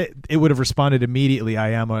and had it, it would have responded immediately, I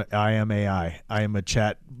am AI. I am a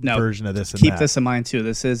chat version of this and keep that. this in mind too.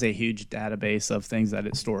 This is a huge database of things that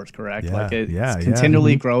it stores, correct? Yeah, Like it's yeah.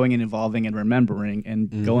 continually growing and evolving and remembering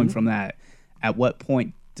and going from that. At what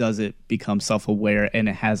point does it become self-aware and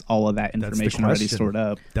it has all of that information already question. stored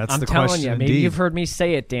up? That's I'm the telling question. you, maybe indeed. you've heard me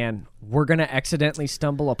say it, Dan. We're gonna accidentally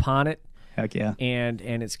stumble upon it, Heck yeah. and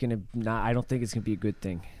it's gonna not. I don't think it's gonna be a good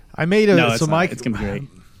thing. I made a No, it's so not. my It's gonna be great.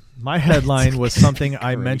 My headline was something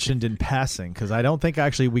I mentioned in passing because I don't think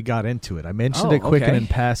actually we got into it. I mentioned it quick and in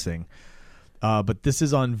passing. But this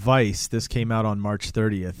is on Vice. This came out on March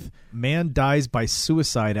 30th. Man dies by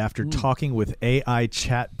suicide after talking with AI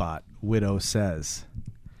chatbot, widow says.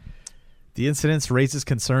 The incident raises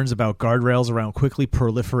concerns about guardrails around quickly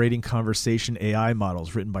proliferating conversation AI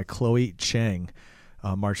models, written by Chloe Chang,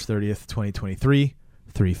 March 30th, 2023,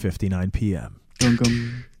 3:59 p.m.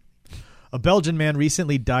 A Belgian man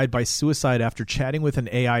recently died by suicide after chatting with an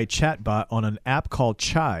AI chatbot on an app called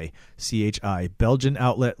Chai, C-H-I. Belgian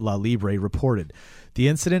outlet La Libre reported. The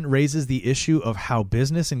incident raises the issue of how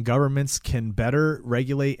business and governments can better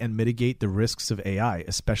regulate and mitigate the risks of AI,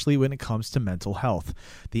 especially when it comes to mental health.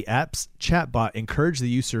 The app's chatbot encouraged the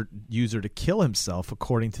user to kill himself,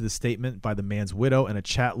 according to the statement by the man's widow and a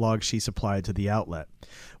chat log she supplied to the outlet.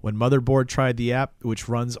 When Motherboard tried the app, which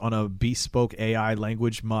runs on a bespoke AI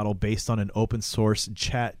language model based on an open source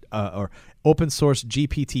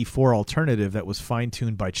GPT-4 alternative that was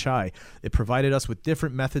fine-tuned by Chai, it provided us with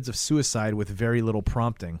different methods of suicide with very little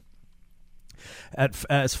prompting.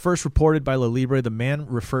 As first reported by La Libre, the man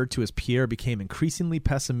referred to as Pierre became increasingly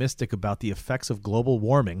pessimistic about the effects of global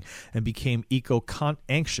warming and became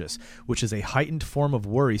eco-anxious, which is a heightened form of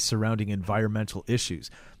worry surrounding environmental issues.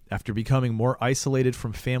 After becoming more isolated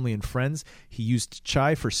from family and friends, he used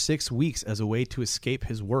Chai for 6 weeks as a way to escape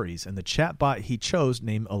his worries, and the chatbot he chose,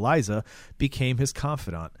 named Eliza, became his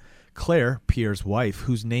confidant. Claire, Pierre's wife,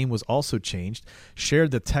 whose name was also changed,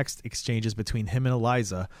 shared the text exchanges between him and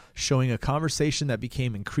Eliza, showing a conversation that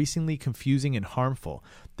became increasingly confusing and harmful.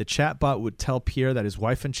 The chatbot would tell Pierre that his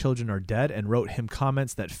wife and children are dead and wrote him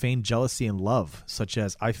comments that feigned jealousy and love, such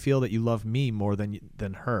as, I feel that you love me more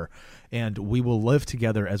than her, and we will live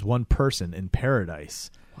together as one person in paradise.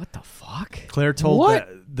 What the fuck? Claire told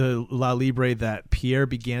the La Libre that Pierre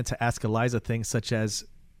began to ask Eliza things such as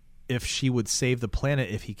if she would save the planet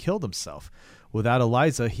if he killed himself. Without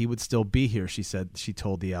Eliza, he would still be here, she said. She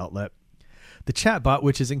told the outlet. The chatbot,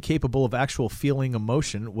 which is incapable of actual feeling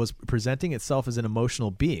emotion, was presenting itself as an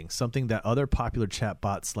emotional being, something that other popular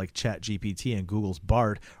chatbots like ChatGPT and Google's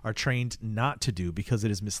Bard are trained not to do because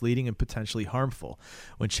it is misleading and potentially harmful.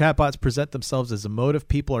 When chatbots present themselves as emotive,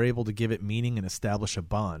 people are able to give it meaning and establish a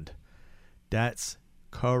bond. That's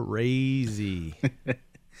crazy.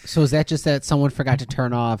 So is that just that someone forgot to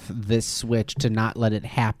turn off this switch to not let it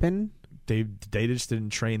happen? They just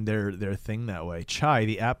didn't train their thing that way. Chai,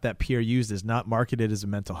 the app that Pierre used, is not marketed as a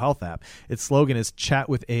mental health app. Its slogan is chat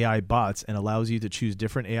with AI bots and allows you to choose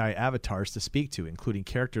different AI avatars to speak to, including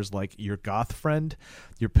characters like your goth friend,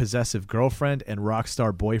 your possessive girlfriend, and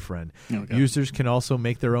rockstar boyfriend. Okay. Users can also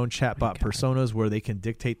make their own chatbot personas where they can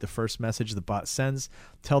dictate the first message the bot sends,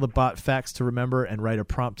 tell the bot facts to remember, and write a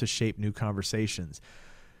prompt to shape new conversations.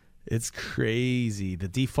 It's crazy. The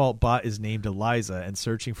default bot is named Eliza, and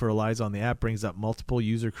searching for Eliza on the app brings up multiple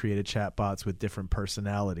user-created chatbots with different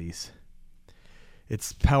personalities.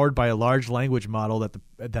 It's powered by a large language model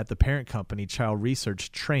that the parent company, Child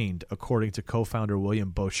Research, trained, according to co-founder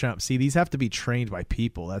William Beauchamp. See, these have to be trained by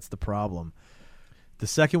people. That's the problem. The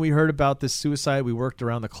second we heard about this suicide, we worked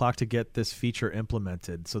around the clock to get this feature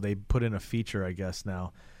implemented. So they put in a feature, I guess,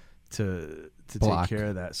 now to take care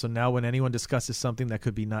of that. So now when anyone discusses something that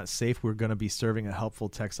could be not safe, we're going to be serving a helpful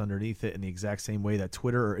text underneath it in the exact same way that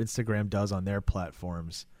Twitter or Instagram does on their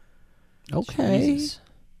platforms. Okay. Jesus.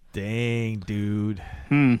 Dang, dude.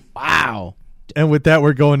 Wow. And with that,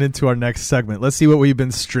 we're going into our next segment. Let's see what we've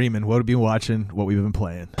been streaming, what we've been watching, what we've been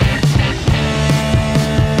playing.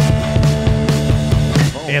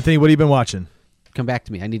 Anthony, what have you been watching? Come back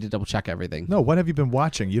to me. I need to double check everything. No, what have you been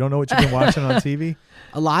watching? You don't know what you've been watching on TV?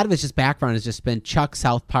 A lot of it's just background. It's just been Chuck,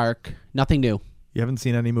 South Park. Nothing new. You haven't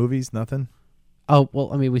seen any movies? Nothing? Oh,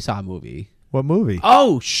 well, I mean, we saw a movie. What movie?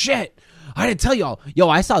 Oh, shit. I didn't tell y'all. Yo,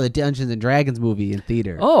 I saw the Dungeons and Dragons movie in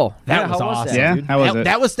theater. Oh, That yeah, was how awesome. that, Yeah? dude? How was it?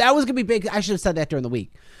 That was going to be big. I should have said that during the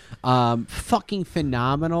week. Fucking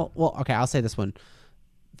phenomenal. Well, okay, I'll say this one.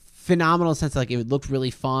 Phenomenal sense like it looked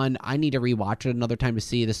really fun. I need to rewatch it another time to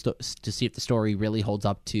see this to see if the story really holds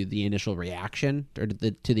up to the initial reaction or to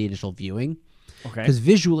the initial viewing. Okay. Because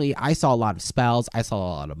visually, I saw a lot of spells, I saw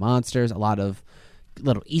a lot of monsters, a lot of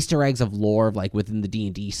little Easter eggs of lore, like within the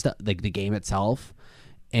D&D stuff, like the game itself.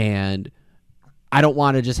 And I don't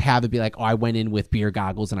want to just have it be like, oh, I went in with beer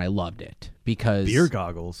goggles and I loved it because Beer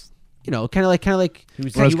goggles. You know, kind of like He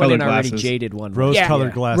was Rose-colored went in already glasses. jaded one.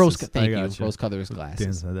 Rose-colored glasses. thank you, gotcha. rose-colored Didn't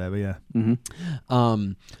glasses. say that, but yeah.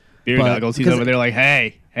 Beer But- goggles. He's 'cause- over there like,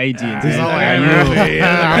 hey, D&D. He's all like,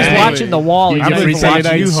 I was watching the wall. He I'm just bringing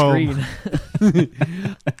watching you the home. screen.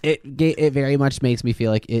 It very much makes me feel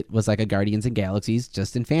like it was like a Guardians and Galaxies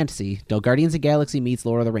just in fantasy. No, Guardians and Galaxy meets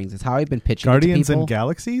Lord of the Rings. It's how I've been pitching Guardians it to people. and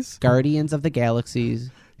Galaxies? Guardians of the Galaxies.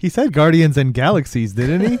 He said Guardians and Galaxies,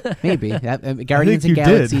 didn't he? Maybe. Guardians you and did.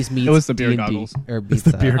 Galaxies meets It was the beer D&D, goggles. Or meets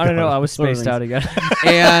the beer I don't know. I was Lord of the spaced out again.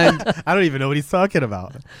 And I don't even know what he's talking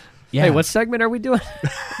about. yeah, Hey, what segment are we doing?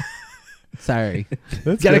 sorry.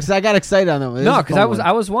 That's good. I got excited on them. No, because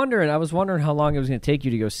I was wondering how long it was going to take you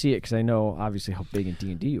to go see it because I know obviously how big in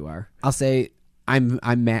D&D you are. I'll say I'm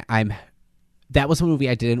mad. That was a movie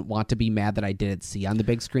I didn't want to be mad that I didn't see on the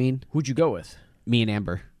big screen. Who'd you go with? Me and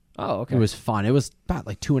Amber. Oh, okay. It was fun. It was about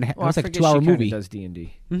like 2.5. Well, it was I like a forget 2-hour she kinda movie. Does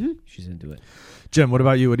D&D? She's into it. Jim, what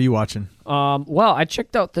about you? What are you watching? Well, I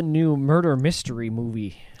checked out the new murder mystery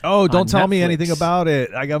movie. Oh, don't on tell me Netflix. anything about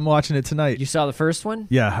it. I'm watching it tonight. You saw the first one?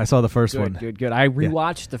 Yeah, I saw the first one. Good. I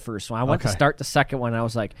rewatched the first one. I went to Okay. start the second one. And I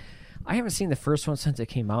was like, I haven't seen the first one since it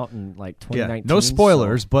came out in like 2019. Yeah, no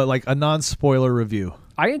spoilers, so but like a non-spoiler review.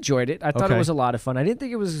 I enjoyed it. I thought Okay. it was a lot of fun. I didn't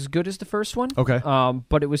think it was as good as the first one. Okay.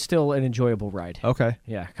 But it was still an enjoyable ride. Okay.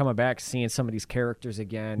 Yeah, coming back, seeing some of these characters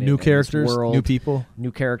again. New in this characters, world, new people.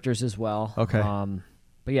 new characters as well. Okay.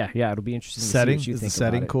 But yeah, it'll be interesting. Setting, to see what you is the think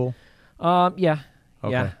setting about cool? it. Yeah.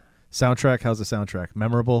 Okay. Yeah. Soundtrack, how's the soundtrack?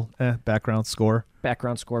 Memorable? Background score?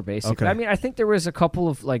 Background score, basically. Okay. I mean, I think there was a couple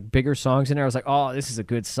of like bigger songs in there. I was like, oh, this is a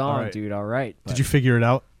good song, All right. dude. All right. Did you figure it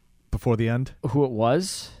out before the end? Who it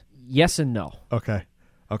was? Yes and no. Okay.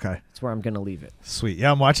 That's where I'm gonna leave it. Sweet. Yeah,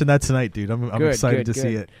 I'm watching that tonight, dude. I'm Good, excited good, to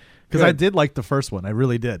see good. it. Because I Good. did like the first one. I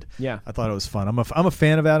really did. Yeah. I thought it was fun. I'm a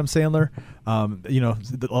fan of Adam Sandler. You know,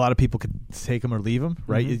 a lot of people could take him or leave him,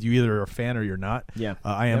 right? You either are a fan or you're not. Yeah.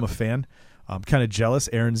 I am a fan. I'm kind of jealous.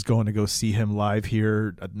 Erin's going to go see him live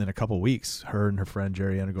here in a couple weeks. Her and her friend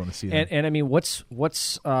Jerry Ann are going to see him. And I mean, what's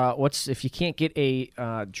if you can't get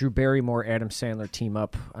a Drew Barrymore Adam Sandler team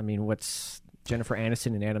up? I mean, what's Jennifer Aniston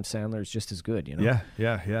and Adam Sandler is just as good. You know.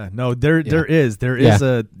 Yeah. No, there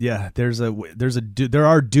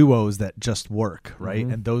are duos that just work, right?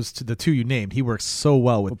 And the two you named, he works so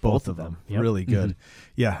well with both of them. Yep. Really good.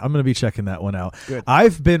 Yeah, I'm gonna be checking that one out. Good.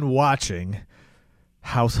 I've been watching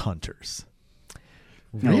House Hunters.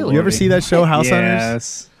 Really? You ever see that show, House Hunters?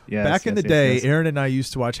 Yes. Yes, Back in the yes, day, yes. Aaron and I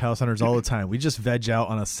used to watch House Hunters all the time. We just veg out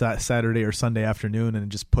on a Saturday or Sunday afternoon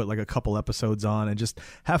and just put like a couple episodes on and just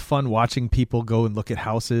have fun watching people go and look at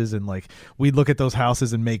houses. And like we'd look at those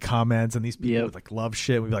houses and make comments, and these people would like love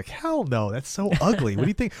shit. We'd be like, hell no, that's so ugly. What do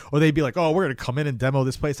you think? Or they'd be like, oh, we're gonna come in and demo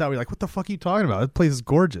this place out. We're like, what the fuck are you talking about? This place is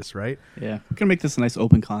gorgeous, right? Yeah, we're gonna make this a nice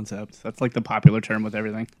open concept. That's like the popular term with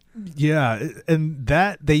everything. Yeah, and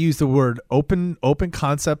that they use the word open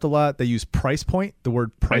concept a lot. They use price point, the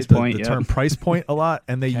word Price point, the term price point a lot,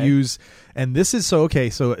 and they use, and this is so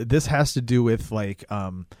this has to do with like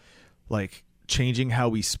changing how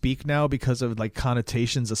we speak now because of like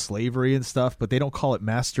connotations of slavery and stuff, but they don't call it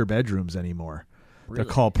master bedrooms anymore. They're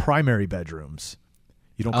called primary bedrooms.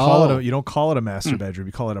 You don't call it a master bedroom.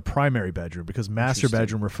 You call it a primary bedroom because master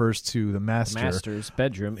bedroom refers to the master's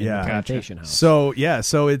bedroom in the plantation house. So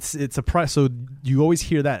it's a so you always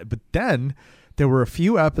hear that. But then there were a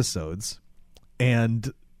few episodes,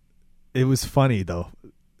 and it was funny though.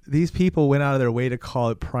 These people went out of their way to call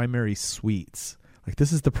it primary suites. Like,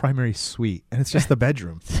 this is the primary suite, and it's just the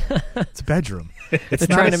bedroom. It's a bedroom. It's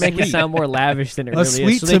trying to make it sound more lavish than it really suite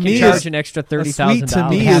is. So they can charge an extra $30,000. A suite to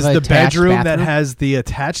me is the bedroom that has the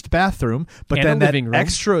attached bathroom, but and then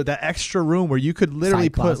that extra room where you could literally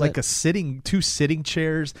Side put closet. like two sitting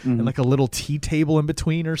chairs and like a little tea table in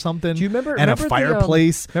between or something. Do you remember? And remember a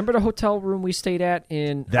fireplace. Remember the hotel room we stayed at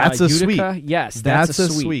in That's a Utica? suite. Yes, that's a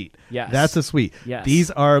suite. Yes, that's a suite. Yes.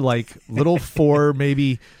 These are like little four,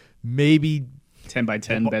 maybe 10 by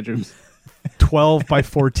 10 bedrooms. 12 by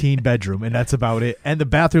 14 bedroom, and that's about it. And the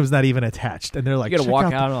bathroom's not even attached. And they're like, you gotta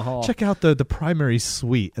walk out in the hall. Check out the primary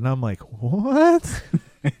suite. And I'm like, what?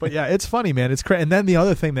 But yeah, it's funny, man. It's crazy. And then the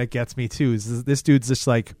other thing that gets me too is this dude's just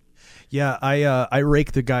like, yeah, I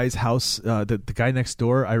rake the guy's house, the guy next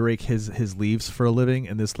door. I rake his leaves for a living,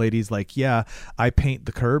 and this lady's like, yeah, I paint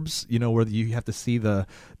the curbs. You know where you have to see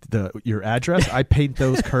your address. I paint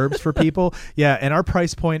those curbs for people. Yeah, and our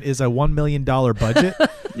price point is a $1 million budget.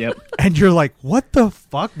 Yep. And you're like, what the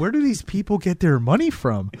fuck? Where do these people get their money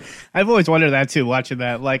from? I've always wondered that too, watching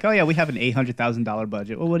that. Like, oh yeah, we have an $800,000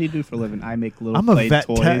 budget. Well, what do you do for a living? I make little play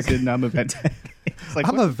toys, tech. and I'm a vet tech. It's like,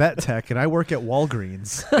 I'm a vet tech, and I work at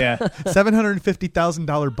Walgreens. Yeah.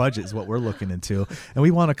 $750,000 budget is what we're looking into, and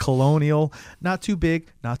we want a colonial, not too big,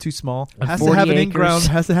 not too small. Has to 40 have an acres. in-ground.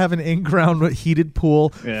 Has to have an in-ground heated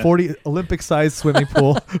pool. Yeah. 40 Olympic-sized swimming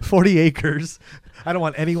pool. 40 acres. I don't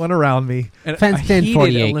want anyone around me. And Fenced a in heated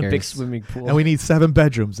 40 Olympic acres. swimming pool. And we need 7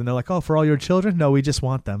 bedrooms. And they're like, oh, for all your children? No, we just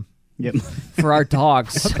want them. Yep. for our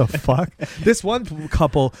dogs. What the fuck? This one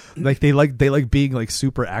couple, like they like being like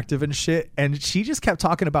super active and shit, and she just kept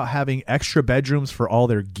talking about having extra bedrooms for all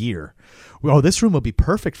their gear. Oh, this room will be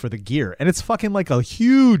perfect for the gear, and it's fucking like a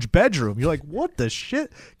huge bedroom. You're like, what the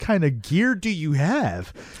shit kind of gear do you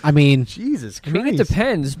have? I mean, Jesus I Christ. mean, it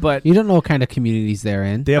depends, but you don't know what kind of communities they're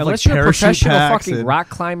in. They have unless like you're a parachute professional packs fucking and- rock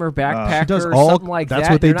climber, backpacker, does or all- something like that's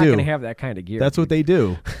that, what they you're not do. going to have that kind of gear. That's what they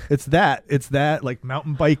do. It's that like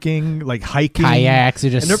mountain biking, like hiking, Kayaks are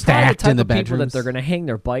And just they're probably the stacked type in the of people that bedrooms. they're going to hang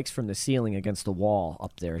their bikes from the ceiling against the wall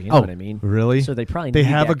up there. You know Oh, what I mean? Really? So they probably They need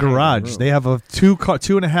have that a garage. Kind of room. They have a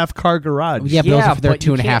 2.5 car garage. Yeah, but those are for their but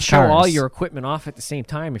you 2.5 can't show cars. all your equipment off at the same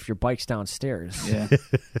time if your bike's downstairs. Yeah.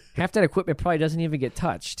 Half that equipment probably doesn't even get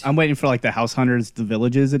touched. I'm waiting for like the House Hunters, the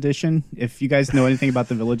Villages edition. If you guys know anything about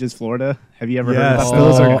the Villages, Florida, have you ever heard Yes, about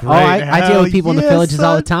those those? are great. I deal with people in the Hell villages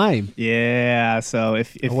all the yes, time. Yeah. So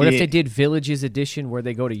if What if you- they did Villages edition where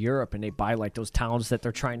they go to Europe and they buy like those towns that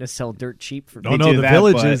they're trying to sell dirt cheap for? No, They no, do the that,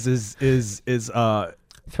 villages but- is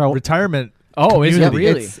Throw retirement. Oh, is it community.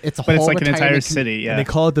 really? It's a but whole it's like an entire retirement city. Yeah. And they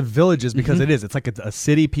call it the villages because it is. It's like a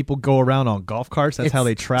city people go around on golf carts. That's how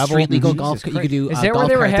they travel. Street legal Jesus golf. You Christ. could do. Is that where golf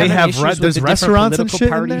they were carts. having They have issues re- with there's the different restaurants and political shit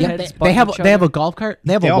in party there? Yeah, heads they have bumping they have each a golf cart.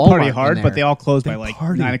 They have They a all party Walmart in hard, there. but they all close by They like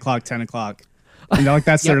party. 9 o'clock, 10 o'clock. You know, like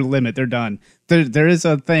that's their limit. They're done. There is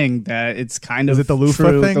a thing that it's kind Is of it the loofah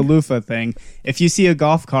true, thing? the loofah thing. If you see a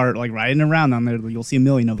golf cart like riding around on there, you'll see a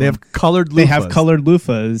million of They them. have colored loofahs. They have colored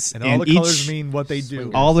loofahs, And all the colors mean what they do.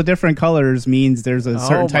 all the different colors means there's a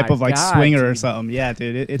certain type my of like God, swinger or dude. something. Yeah,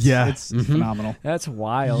 dude, it's phenomenal. That's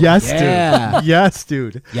wild. Yes, Yeah. dude. Yes,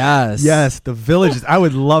 dude. Yes. Yes, the villages. I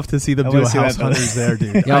would love to see them I do a wanna see House that, Hunters there,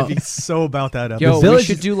 dude. Yo. I'd be so about that episode. Yo, we Village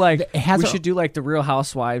should is- do like it has we a- should do like the Real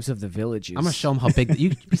Housewives of the Villages. I'm gonna show them how big.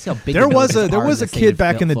 You see how big there the was villages there was a in the state kid of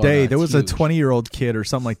back in the Florida. day. There It's was a huge. 20-year-old kid or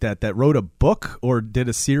something like that wrote a book or did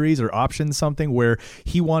a series or optioned something where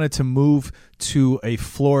he wanted to move to a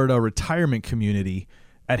Florida retirement community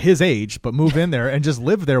at his age, but move in there and just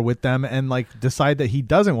live there with them and like decide that he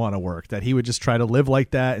doesn't want to work, that he would just try to live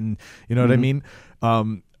like that. And you know what I mean?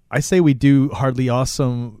 I say we do Hardly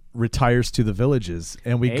Awesome retires to the villages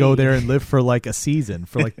and we go there and live for like a season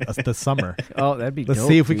for like the summer. Oh, that'd be Let's dope,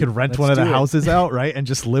 see if we dude. could rent Let's one of the do it. houses out, right? And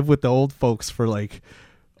just live with the old folks for like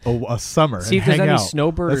a summer. See and if there's hang any out.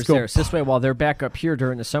 snowbirders Let's go there. So this way, while they're back up here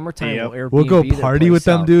during the summertime, Yep. We'll go Airbnb their party with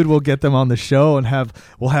place them, out. dude. We'll get them on the show and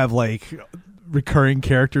we'll have like recurring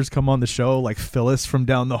characters come on the show, like Phyllis from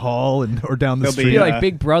down the hall or down the They'll be, street. Be Yeah. like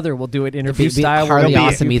Big Brother. We'll do it interview style. where Harley we'll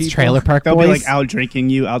Awesome interview meets people. Trailer Park They'll Boys. be like out drinking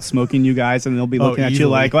you, out smoking you guys, and they'll be looking at you easily.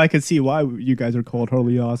 like, "Well, I can see why you guys are called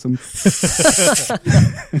Hardly Awesome."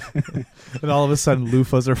 And all of a sudden,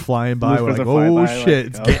 loofahs are flying by. We're Loofahs like, are flying oh by, like, shit,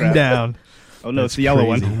 it's oh, getting crap. down. Oh no, That's it's the yellow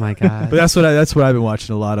crazy. Oh one. my god! But that's what I've been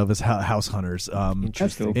watching a lot of is House Hunters.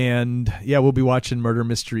 That's cool. And yeah, we'll be watching Murder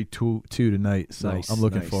Mystery 2 tonight. So Nice, I'm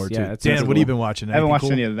looking nice. forward Yeah, to it. that's Dan, cool. what have you been watching? I haven't watched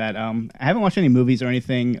Anything any of that. I haven't watched any movies or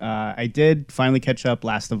anything. I did finally catch up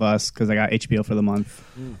Last of Us because I got HBO for the month.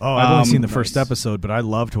 cool? Oh, I've only seen the first nice. episode, but I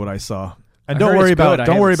loved what I saw. And I don't heard worry it's good. about I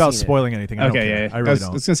don't worry haven't about seen it. spoiling anything. I don't Okay, care. yeah. I really was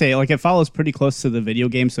don't. gonna say like it follows pretty close to the video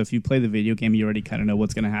game, so if you play the video game, you already kind of know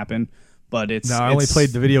what's gonna happen. But No, I only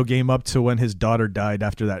played the video game up to when his daughter died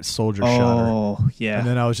after that soldier shot her. Oh yeah. And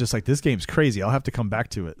then I was just like, this game's crazy. I'll have to come back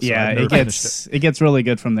to it. So Yeah, I never it finished gets really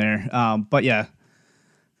good from there. But yeah,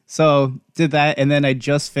 so did that, and then I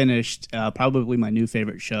just finished probably my new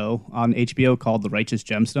favorite show on HBO called The Righteous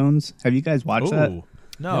Gemstones. Have you guys watched that? Ooh.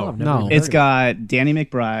 No, No. I've never No. even It's heard got Danny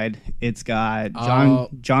McBride. It's got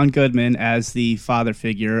John Goodman as the father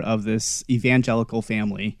figure of this evangelical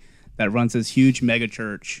family that runs this huge mega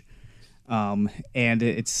church. And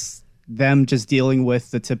it's them just dealing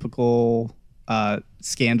with the typical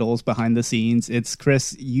scandals behind the scenes. It's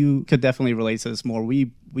Chris, you could definitely relate to this more.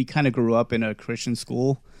 We kind of grew up in a Christian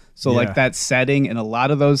school, so Yeah. like that setting and a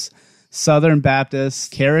lot of those Southern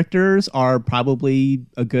Baptist characters are probably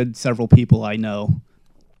a good several people I know.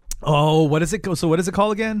 Oh, what is it? So what is it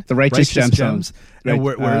called again? The Righteous Gemstones. Gems? And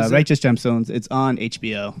where is it? Righteous Gemstones. It's on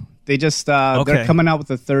HBO. They just they're coming out with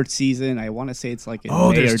the third season. I want to say it's like in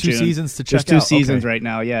May there's or 2 June. seasons to check There's 2 out. seasons Okay. right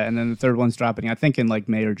now, yeah, and then the third one's dropping. I think in like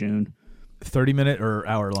May or June. 30-minute or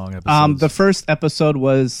hour-long episodes? The first episode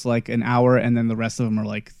was like an hour, and then the rest of them are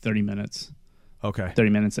like 30 minutes, Okay. 30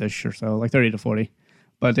 minutes ish or so, like 30 to 40.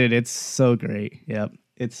 But dude, it's so great. Yep,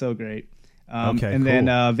 it's so great. Okay, and cool.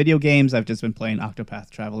 then video games, I've just been playing Octopath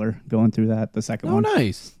Traveler, going through that, the second Oh, one.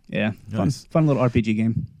 nice. Yeah, Nice. fun little RPG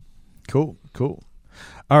game. Cool.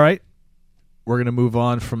 All right. We're going to move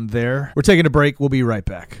on from there. We're taking a break. We'll be right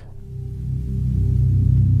back.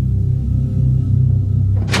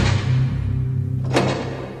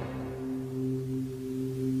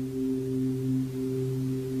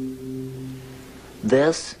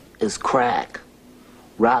 This is crack,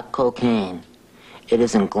 rock cocaine. It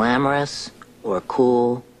isn't glamorous or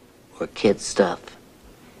cool or kid stuff.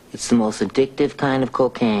 It's the most addictive kind of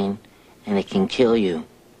cocaine, and it can kill you.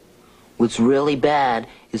 What's really bad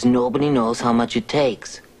is nobody knows how much it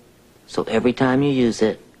takes. So every time you use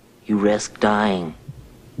it, you risk dying.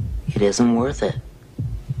 It isn't worth it.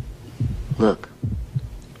 Look,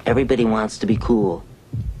 everybody wants to be cool,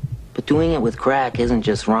 but doing it with crack isn't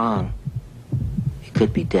just wrong. It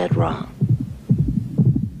could be dead wrong.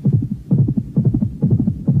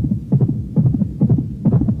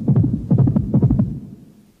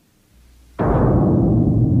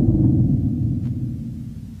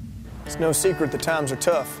 It's no secret the times are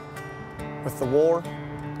tough. With the war,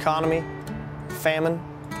 economy, famine,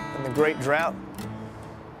 and the great drought.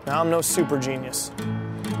 Now, I'm no super genius,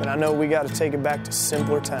 but I know we got to take it back to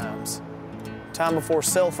simpler times. Time before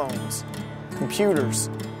cell phones, computers,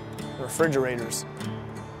 refrigerators.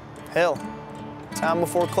 Hell, time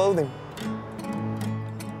before clothing.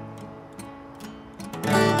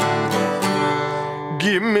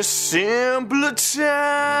 Give me simpler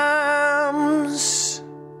times.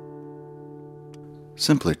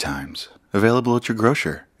 Simpler Times, available at your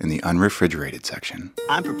grocer in the unrefrigerated section.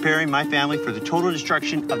 I'm preparing my family for the total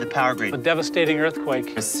destruction of the power grid. A devastating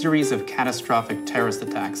earthquake. A series of catastrophic terrorist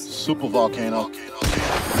attacks. Supervolcano.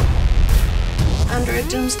 Under a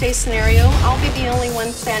doomsday scenario, I'll be the only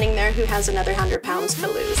one standing there who has another 100 pounds to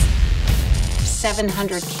lose.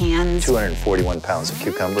 700 cans. 241 pounds of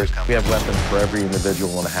cucumbers. We have weapons for every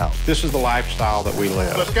individual in the house. This is the lifestyle that we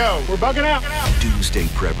live. Let's go. We're bugging out. Doomsday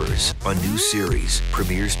Preppers, a new series,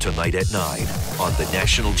 premieres tonight at 9 on the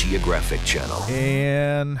National Geographic Channel.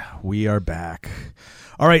 And we are back.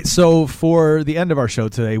 All right, so for the end of our show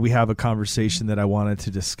today, we have a conversation that I wanted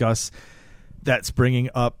to discuss that's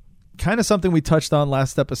bringing up kind of something we touched on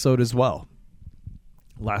last episode as well.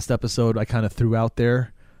 Last episode, I kind of threw out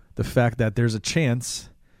there the fact that there's a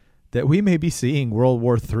chance that we may be seeing World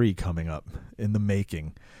War III coming up in the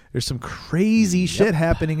making. There's some crazy shit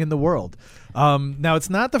happening in the world. Now,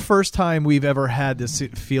 it's not the first time we've ever had this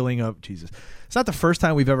feeling of, Jesus, it's not the first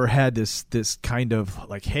time we've ever had this kind of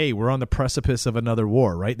like, hey, we're on the precipice of another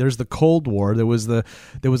war, right? There's the Cold War. There was the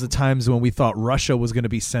times when we thought Russia was going to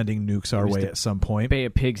be sending nukes our way at some point. Bay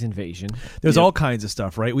of Pigs invasion. There's all kinds of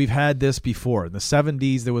stuff, right? We've had this before. In the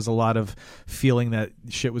 70s, there was a lot of feeling that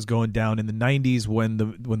shit was going down. In the 90s, when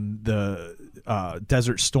the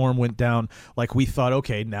Desert Storm went down, like we thought,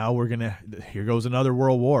 okay, now here goes another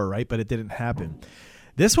world war, right? But it didn't happen.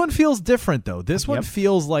 This one feels different, though. This one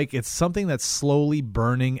feels like it's something that's slowly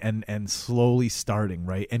burning and slowly starting,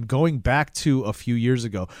 right? And going back to a few years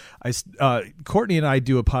ago, Courtney and I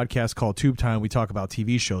do a podcast called Tube Time. We talk about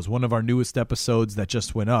TV shows. One of our newest episodes that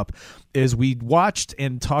just went up is we watched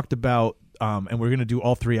and talked about and we're going to do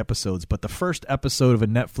all 3 episodes, but the first episode of a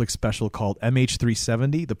Netflix special called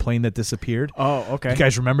MH370, the plane that disappeared. Oh, okay. You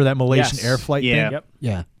guys remember that Malaysian air flight thing? Yep.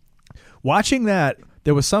 Yeah. Watching that,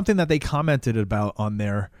 there was something that they commented about on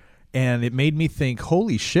there, and it made me think,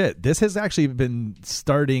 holy shit, this has actually been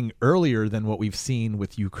starting earlier than what we've seen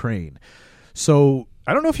with Ukraine. So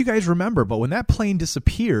I don't know if you guys remember, but when that plane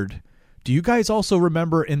disappeared, do you guys also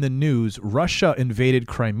remember in the news Russia invaded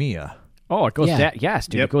Crimea? Oh, it goes yes,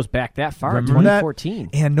 dude. It goes back that far, Remember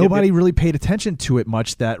 2014. That? And nobody really paid attention to it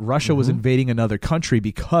much that Russia was invading another country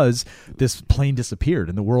because this plane disappeared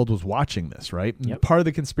and the world was watching this, right? And part of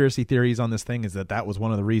the conspiracy theories on this thing is that was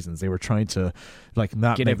one of the reasons they were trying to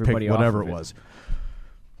not get pick everybody whatever off of it was.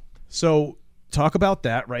 So talk about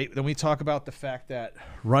that, right? Then we talk about the fact that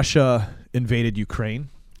Russia invaded Ukraine.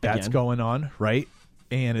 That's going on, right?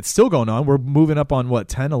 And it's still going on. We're moving up on,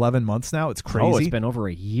 10, 11 months now? It's crazy. Oh, it's been over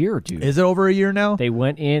a year, dude. Is it over a year now?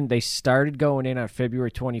 They started going in on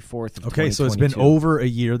February 24th of 2022. So it's been over a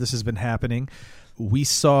year. This has been happening. We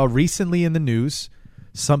saw recently in the news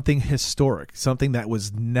something historic, something that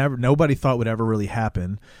was nobody thought would ever really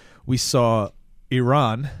happen. We saw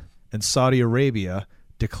Iran and Saudi Arabia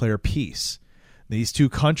declare peace. These two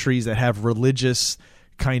countries that have religious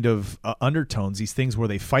kind of undertones, these things where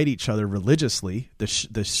they fight each other religiously, the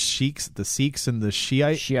Sikhs and the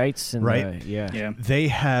Shiites and right, they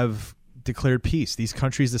have declared peace. These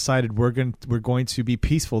countries decided we're going to be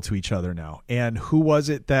peaceful to each other now. And who was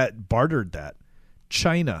it that bartered that?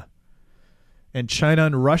 China. And China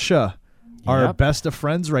and Russia are best of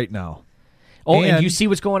friends right now. Oh, and you see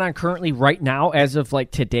what's going on currently right now as of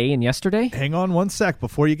like today and yesterday? Hang on one sec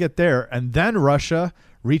before you get there. And then Russia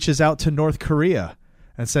reaches out to North Korea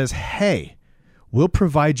and says, hey, we'll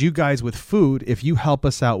provide you guys with food if you help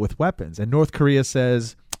us out with weapons. And North Korea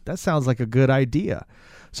says, that sounds like a good idea.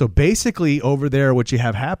 So basically over there, what you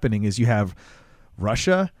have happening is you have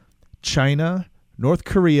Russia, China, North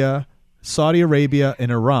Korea, Saudi Arabia,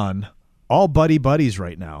 and Iran all buddies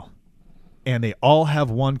right now. And they all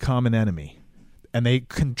have one common enemy. And they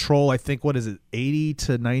control, I think, 80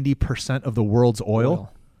 to 90% of the world's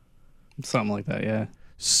oil? Something like that, yeah.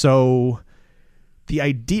 So the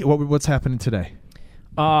idea, what's happening today?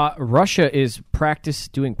 Russia is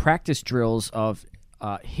doing practice drills of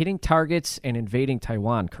hitting targets and invading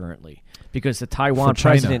Taiwan currently because the Taiwan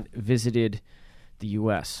president visited the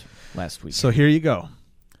U.S. last week. So here you go.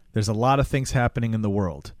 There's a lot of things happening in the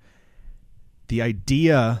world. The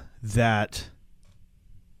idea that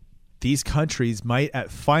these countries might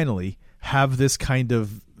finally have this kind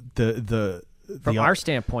of from our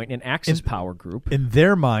standpoint, an Axis power group. In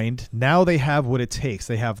their mind, now they have what it takes.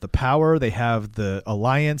 They have the power, they have the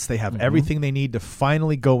alliance, they have everything they need to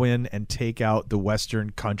finally go in and take out the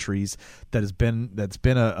Western countries that's been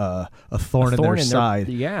a thorn in their side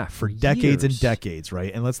for decades and decades,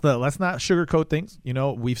 right? And let's not sugarcoat things. You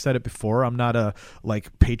know, we've said it before. I'm not a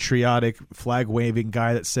patriotic flag waving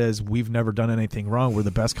guy that says we've never done anything wrong. We're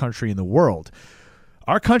the best country in the world.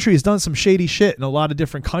 Our country has done some shady shit in a lot of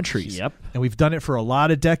different countries. Yep. And we've done it for a lot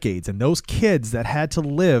of decades. And those kids that had to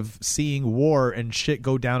live seeing war and shit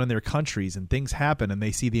go down in their countries and things happen and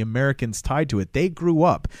they see the Americans tied to it, they grew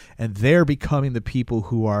up and they're becoming the people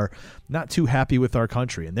who are not too happy with our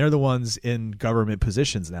country. And they're the ones in government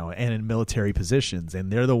positions now and in military positions.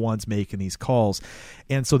 And they're the ones making these calls.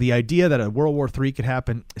 And so the idea that a World War III could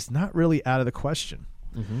happen is not really out of the question.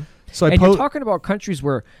 Mm-hmm. So you're talking about countries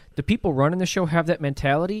where the people running the show have that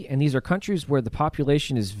mentality, and these are countries where the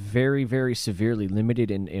population is very, very severely limited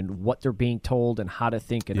in what they're being told and how to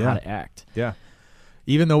think and how to act. Yeah.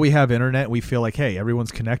 Even though we have internet, we feel like, hey,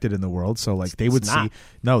 everyone's connected in the world. So like they would see,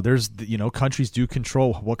 no, there's, countries do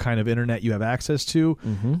control what kind of internet you have access to.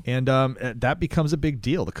 Mm-hmm. And that becomes a big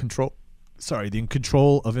deal. The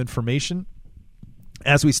control of information.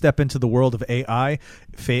 As we step into the world of AI,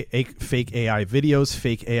 fake AI videos,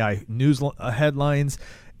 fake AI news headlines,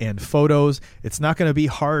 and photos, it's not going to be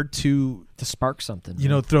hard to spark something.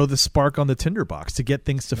 Throw the spark on the tinderbox to get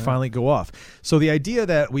things to finally go off. So the idea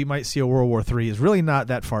that we might see a World War III is really not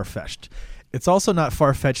that far-fetched. It's also not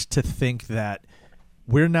far-fetched to think that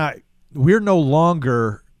we're no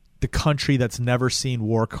longer the country that's never seen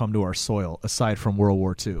war come to our soil, aside from World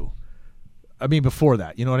War II. I mean, before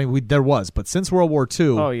that, you know what I mean? There was, but since World War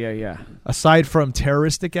II, aside from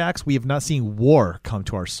terroristic acts, we have not seen war come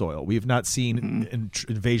to our soil. We have not seen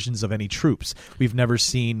invasions of any troops. We've never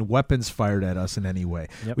seen weapons fired at us in any way.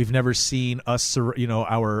 Yep. We've never seen us,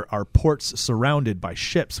 our ports surrounded by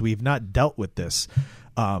ships. We've not dealt with this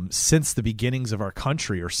since the beginnings of our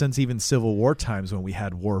country, or since even Civil War times when we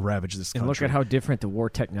had war ravage this country. And look at how different the war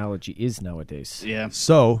technology is nowadays. Yeah.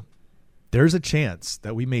 So there's a chance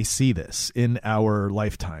that we may see this in our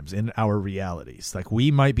lifetimes, in our realities. Like we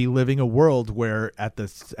might be living a world where at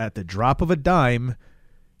the drop of a dime,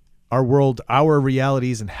 our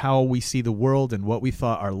realities and how we see the world and what we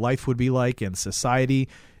thought our life would be like and society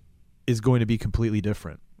is going to be completely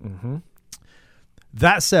different. Mm-hmm.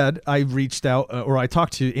 That said, I reached out, or I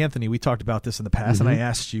talked to Anthony. We talked about this in the past, and I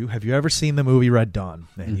asked you, have you ever seen the movie Red Dawn?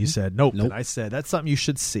 And you said, nope. And I said, that's something you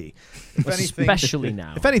should see. Especially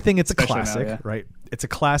now. If anything, it's a classic, now, right? It's a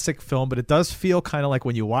classic film, but it does feel kind of like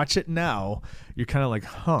when you watch it now, you're kind of like,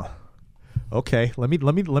 huh, okay, let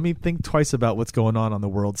me think twice about what's going on the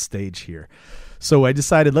world stage here. So I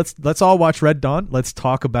decided let's all watch Red Dawn. Let's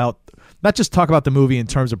not just talk about the movie in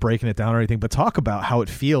terms of breaking it down or anything, but talk about how it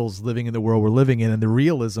feels living in the world we're living in and the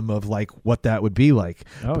realism of like what that would be like.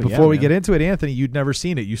 Oh, but before we get into it, Anthony, you'd never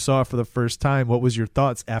seen it. You saw it for the first time. What was your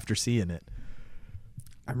thoughts after seeing it?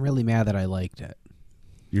 I'm really mad that I liked it.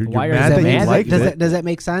 You're Why are mad you that you mad? liked it? Does that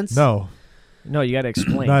make sense? No. No, you got to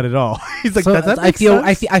explain. Not at all. He's like, So does that make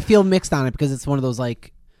sense? I feel mixed on it because it's one of those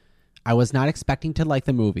like, I was not expecting to like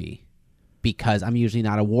the movie because I'm usually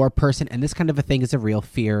not a war person, and this kind of a thing is a real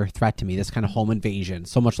fear threat to me. This kind of home invasion,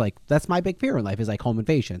 so much like that's my big fear in life is like home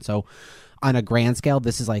invasion. So on a grand scale,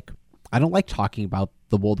 this is like I don't like talking about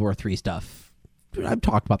the World War III stuff. I've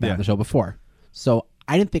talked about that on the show before, so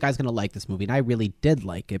I didn't think I was going to like this movie, and I really did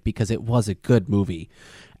like it because it was a good movie.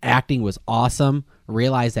 Acting was awesome.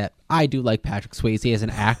 Realized that I do like Patrick Swayze as an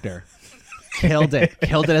actor. Killed it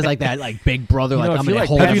as like that like big brother. Like I'm going to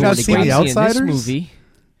hold have you everyone not seen together. The Outsiders? In this movie.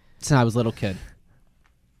 Since I was a little kid.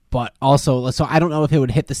 But also, so I don't know if it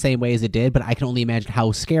would hit the same way as it did, but I can only imagine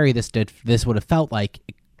how scary this would have felt like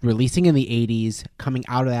releasing in the 80s, coming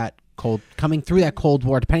through that Cold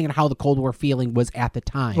War, depending on how the Cold War feeling was at the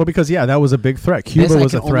time. Well, because that was a big threat. Cuba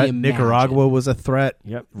was a threat. Imagine. Nicaragua was a threat.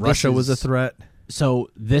 Yep. Russia was a threat.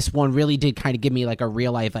 So this one really did kind of give me like a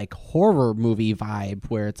real life like horror movie vibe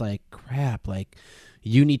where it's like crap, like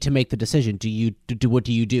you need to make the decision. What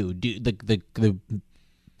do you do?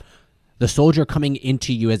 The soldier coming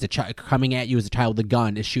into you as a child, coming at you as a child, the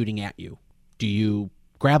gun is shooting at you. Do you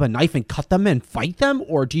grab a knife and cut them and fight them,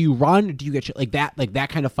 or do you run? Do you get like that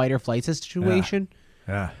kind of fight or flight situation?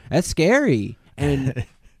 Yeah. That's scary. And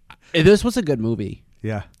this was a good movie.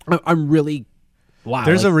 Yeah, I'm really wow.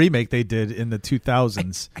 There's a remake they did in the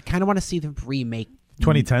 2000s. I kind of want to see the remake.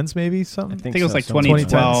 2010s maybe something. I think it was like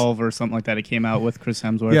 2012 or something like that. It came out with Chris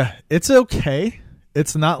Hemsworth. Yeah, it's okay.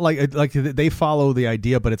 It's not like they follow the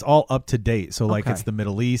idea, but it's all up to date. So like it's the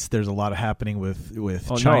Middle East. There's a lot of happening with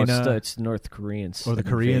China. No, it's North Koreans or the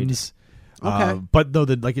Koreans. Okay, but no,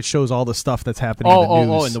 it shows all the stuff that's happening. In the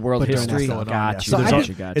news. In the world history. Gotcha. So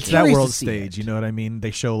it's that world stage. You know what I mean?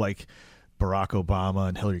 They show like Barack Obama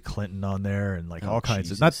and Hillary Clinton on there, and like all kinds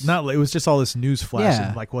of not. It was just all this news flash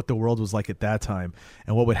of like what the world was like at that time,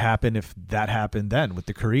 and what would happen if that happened then with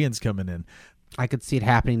the Koreans coming in. I could see it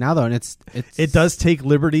happening now, though, and it does take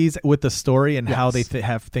liberties with the story and how they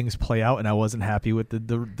have things play out. And I wasn't happy with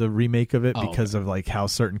the remake of it because of like how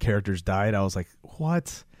certain characters died. I was like,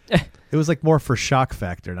 what? It was like more for shock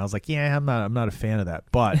factor, and I was like, yeah, I'm not a fan of that,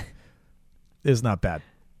 but it's not bad.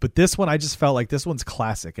 But this one, I just felt like this one's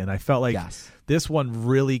classic, and I felt like this one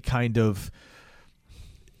really kind of.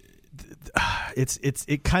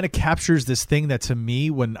 It kind of captures this thing that to me,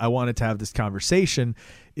 when I wanted to have this conversation,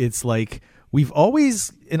 it's like. We've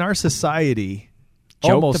always, in our society,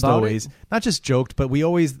 almost always, not just joked, but we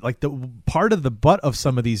always, like the part of the butt of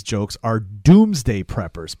some of these jokes are doomsday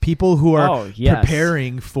preppers, people who are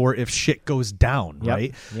preparing for if shit goes down,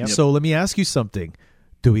 right? Yep. So let me ask you something.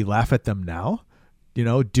 Do we laugh at them now? You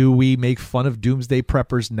know, do we make fun of doomsday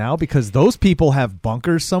preppers now? Because those people have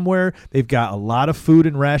bunkers somewhere. They've got a lot of food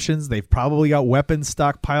and rations. They've probably got weapons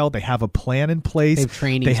stockpiled. They have a plan in place. They have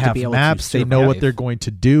trainings They have to be able maps. to They know what survive. they're going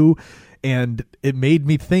to do. And it made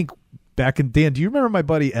me think back in Dan. Do you remember my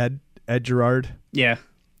buddy Ed Gerard? Yeah.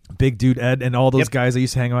 Big dude Ed and all those guys I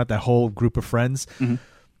used to hang out with, that whole group of friends. Mm-hmm.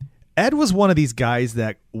 Ed was one of these guys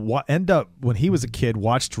that end up, when he was a kid,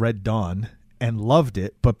 watched Red Dawn and loved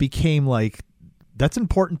it, but became like, that's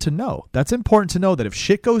important to know. That's important to know that if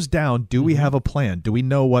shit goes down, do we have a plan? Do we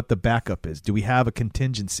know what the backup is? Do we have a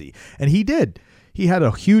contingency? And he did. He had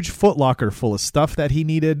a huge footlocker full of stuff that he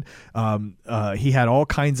needed. He had all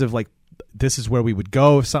kinds of like, this is where we would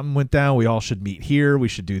go if something went down. We all should meet here. We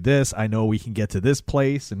should do this. I know we can get to this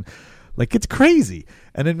place. And like, it's crazy.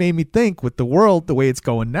 And it made me think, with the world the way it's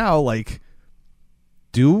going now, like,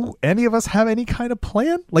 do any of us have any kind of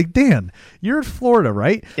plan? Like, Dan, you're in Florida,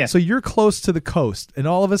 right? Yeah. So you're close to the coast, and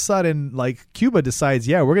all of a sudden, like, Cuba decides,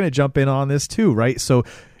 yeah, we're going to jump in on this too, right? So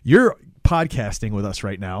you're podcasting with us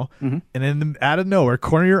right now, and then out of nowhere,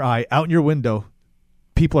 corner of your eye, out in your window,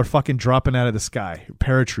 people are fucking dropping out of the sky,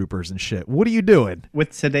 paratroopers and shit. What are you doing?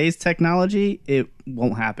 With today's technology, it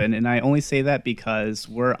won't happen. And I only say that because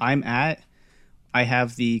where I'm at, I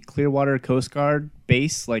have the Clearwater Coast Guard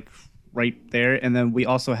base, like, right there, and then we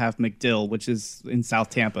also have MacDill, which is in South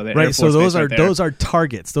Tampa. Right, so those are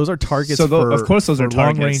targets. Those are targets so for, of course, those for are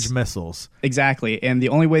targets. long-range missiles. Exactly, and the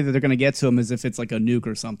only way that they're going to get to them is if it's like a nuke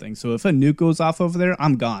or something. So if a nuke goes off over there,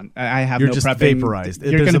 I'm gone. I have You're no just prepping. vaporized.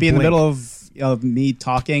 You're going to be in the middle of me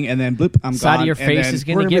talking, and then bloop, I'm Side gone. of your and face then is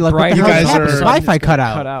going to get like, brighter. you guys How's are his Wi-Fi cut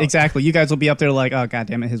out? Exactly. You guys will be up there like, oh god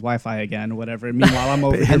damn it, his Wi-Fi again, or whatever. Meanwhile, I'm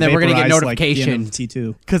over here And then we're gonna get vaporized notification. like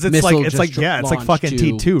T2. Because it's Missile like it's just like it's like fucking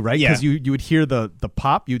launched to- T2, right? Yeah. Because you would hear the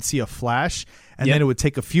pop, you'd see a flash, and Yep. then it would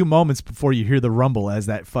take a few moments before you hear the rumble as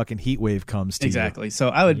that fucking heat wave comes to Exactly. So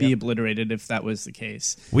I would be obliterated if that was the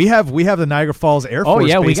case. you. We have the Niagara Falls Air Oh Force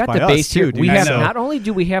yeah, we base got by the us, base here. too, dude. We have So not only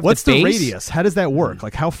do we have what's the the base, radius? How does that work?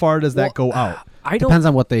 Like, how far does that go out? I don't. Depends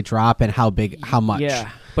on what they drop and how big, how much. Yeah,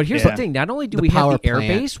 but here's Yeah. the thing: not only do The we have power the air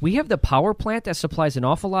plant. base, we have the power plant that supplies an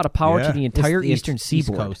awful lot of power Yeah. to the entire It's the eastern East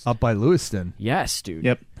seaboard. Coast. Up by Lewiston. Yes, dude.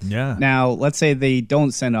 Yep. Yeah. Now, let's say they don't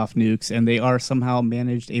send off nukes and they are somehow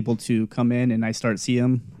able to come in, and I start see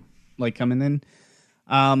them like coming in.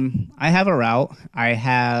 I have a route. I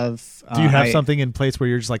have. Do you have something in place where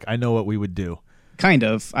you're just like, I know what we would do? Kind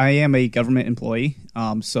of. I am a government employee,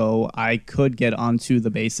 so I could get onto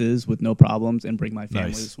the bases with no problems and bring my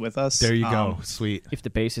families with us. There you go. Sweet. If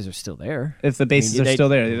the bases are still there. If the bases are still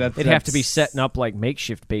there, they'd have to be setting up like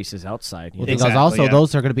makeshift bases outside. You know? Because also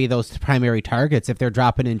those are going to be those primary targets. If they're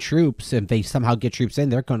dropping in troops, if they somehow get troops in,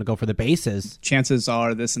 they're going to go for the bases. Chances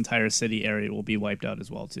are this entire city area will be wiped out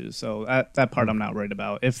as well too. So that part I'm not worried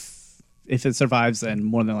about. If it survives, then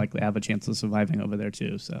more than likely I have a chance of surviving over there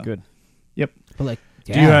too. So good. Yep. But like,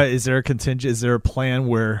 Do you, is there a is there a plan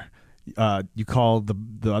where you call the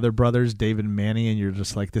other brothers, David and Manny, and you're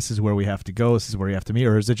just like, this is where we have to go, this is where we have to meet?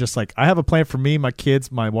 Or is it just like, I have a plan for me, my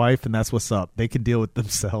kids, my wife, and that's what's up? They can deal with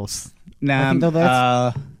themselves.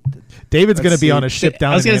 Nah, David's going to be on a ship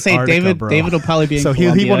down in I was gonna say Antarctica, bro. David will probably be in so he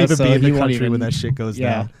Colombia, won't even so be in he the won't country even- when that shit goes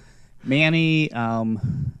down. Manny, and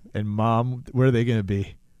Mom, where are they going to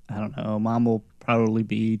be? I don't know. Mom will probably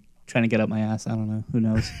be trying to get up my ass. I don't know. Who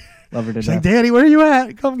knows? Love her to She's death. like, Daddy, where are you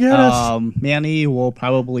at? Come get us. Manny will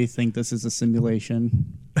probably think this is a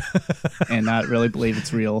simulation and not really believe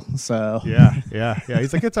it's real. So yeah.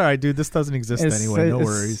 He's like, it's all right, dude. This doesn't exist anyway. No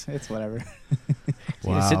worries. It's whatever.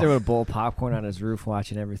 Wow. He's sitting there with a bowl of popcorn on his roof,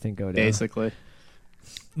 watching everything go down. Basically.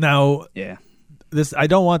 Now, yeah. I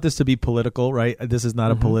don't want this to be political, right? This is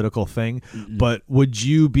not a political thing, but would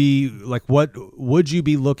you be like, what would you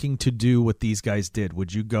be looking to do what these guys did?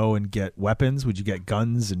 Would you go and get weapons? Would you get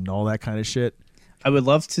guns and all that kind of shit? I would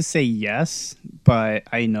love to say yes, but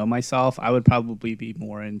I know myself. I would probably be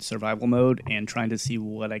more in survival mode and trying to see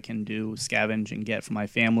what I can do, scavenge and get for my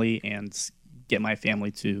family and get my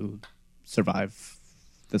family to survive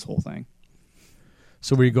this whole thing.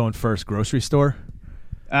 So where are you going first? Grocery store?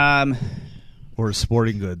 Or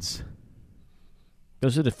sporting goods?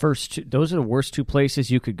 Those are the first two. Those are the worst two places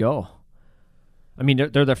you could go. I mean,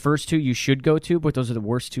 they're the first two you should go to, but those are the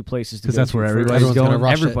worst two places to go to. Because that's where Everybody's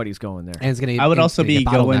everybody's going there. And it's gonna, I would also be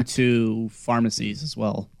going bottlenecked. to pharmacies as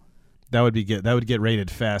well. That would get rated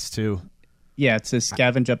fast too. Yeah, to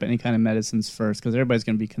scavenge up any kind of medicines first, because everybody's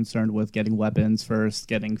going to be concerned with getting weapons first,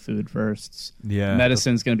 getting food first. Yeah,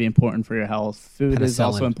 medicine's going to be important for your health. Food is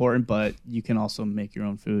also Penicillin. important, but you can also make your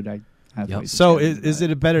own food. I have ways of So scavenging is that.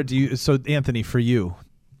 it a better? So Anthony, for you,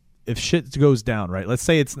 if shit goes down, right? Let's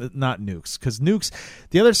say it's not nukes, because nukes,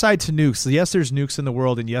 the other side to nukes. Yes, there's nukes in the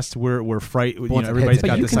world, and yes, we're frightened. You know, everybody's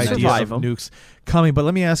got this idea of nukes coming. But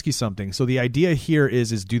let me ask you something. So the idea here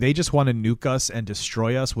is do they just want to nuke us and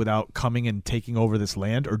destroy us without coming and taking over this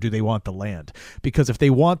land, or do they want the land? Because if they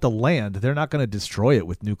want the land, they're not going to destroy it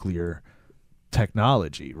with nuclear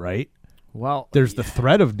technology, right? Well, there's the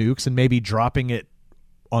threat of nukes and maybe dropping it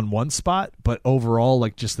on one spot, but overall,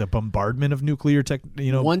 like just the bombardment of nuclear tech,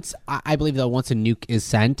 you know. Once I believe that once a nuke is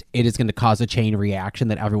sent, it is going to cause a chain reaction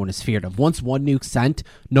that everyone is feared of. Once one nuke sent,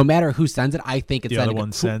 no matter who sends it, I think it's the other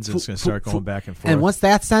one sends. It's going to start going back and forth. And once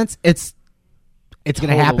that's sent, it's going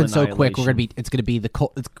to happen so quick. We're going to be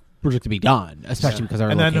we're just going to be done, especially because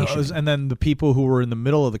our location. And then the people who were in the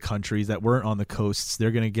middle of the countries that weren't on the coasts,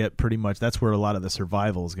 they're going to get pretty much. That's where a lot of the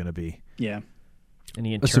survival is going to be. Yeah. And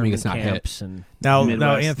the internment camps and now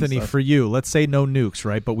Anthony, for you, let's say no nukes,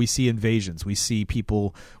 right? But we see invasions. We see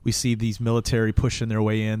people. We see these military pushing their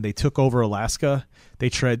way in. They took over Alaska. They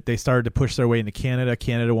started to push their way into Canada.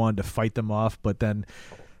 Canada wanted to fight them off, but then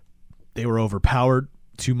they were overpowered.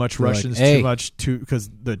 Too much Russians. Because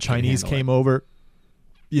the Chinese came over.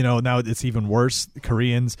 You know, now it's even worse. The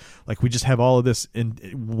Koreans, like we just have all of this. And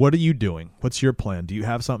what are you doing? What's your plan? Do you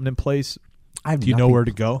have something in place? Do you know where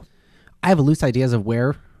to go? I have loose ideas of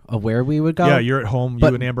where we would go. Yeah, you're at home. You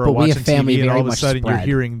and Amber are watching TV, and all of a sudden you're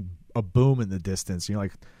hearing a boom in the distance. You're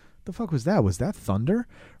like, "The fuck was that? Was that thunder?"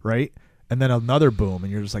 Right? And then another boom,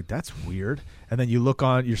 and you're just like, "That's weird." And then you're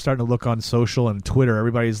starting to look on social and Twitter.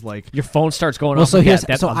 Everybody's like, your phone starts going off. So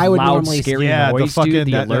I would normally scary noise,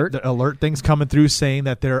 the alert. The alert thing's coming through saying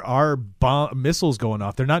that there are missiles going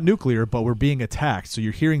off. They're not nuclear, but we're being attacked. So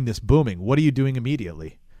you're hearing this booming. What are you doing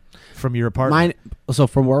immediately? From your apartment. So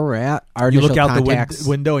from where we're at, you look out the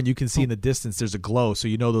window and you can see in the distance there's a glow, so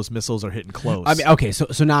you know those missiles are hitting close. I mean, okay, so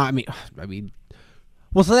now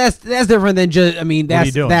well, so that's different than just. I mean,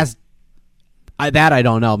 that's that I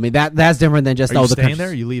don't know. I mean, that's different than just. Are you staying there?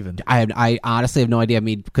 Or are you leaving? I honestly have no idea. I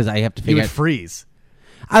mean, because I have to figure. You would freeze.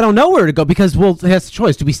 I don't know where to go because that's the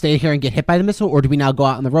choice. Do we stay here and get hit by the missile, or do we now go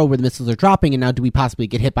out on the road where the missiles are dropping, and now do we possibly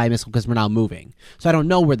get hit by a missile because we're now moving? So I don't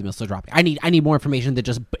know where the missiles are dropping. I need more information than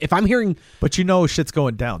just if I'm hearing. But you know, shit's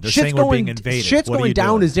going down. They're saying we're being invaded. Shit's going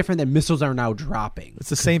down is different than missiles are now dropping. It's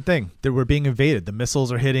the same thing. That we're being invaded. The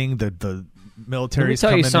missiles are hitting the military's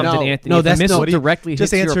coming. Let me tell you something, Anthony. If the missile directly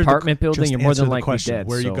hits your apartment building, you're more than likely dead.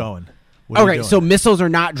 Where are you going? Okay, so missiles are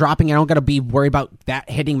not dropping. I don't got to be worried about that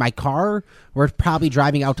hitting my car. We're probably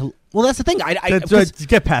driving out to. Well, that's the thing.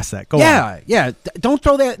 Get past that. Go on. Yeah. Don't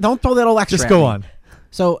throw that all extra. Just go on.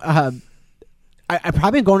 So, I'm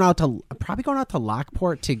probably going out to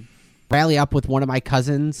Lockport to rally up with one of my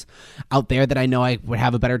cousins out there that I know I would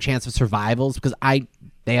have a better chance of survivals because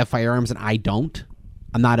they have firearms and I don't.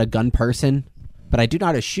 I'm not a gun person, but I do know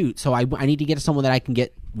how to shoot. So I need to get to someone that I can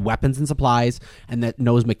get weapons and supplies and that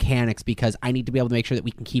knows mechanics because I need to be able to make sure that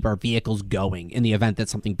we can keep our vehicles going in the event that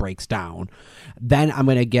something breaks down. Then I'm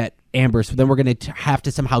going to get Amber's. Then we're going to have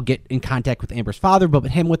to somehow get in contact with Amber's father, but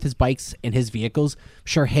him with his bikes and his vehicles,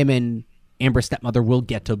 sure, him and Amber's stepmother will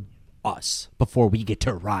get to us before we get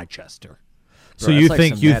to Rochester. So you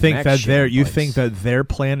think that their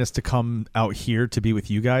plan is to come out here to be with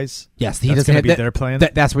you guys? Yes, that's going to be their plan.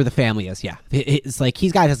 That's where the family is. Yeah, it's like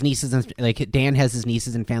he's got his nieces and like Dan has his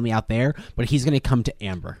nieces and family out there, but he's going to come to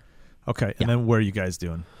Amber. Okay, and then where are you guys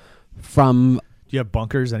doing? Do you have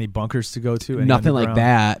bunkers? Any bunkers to go to? Nothing like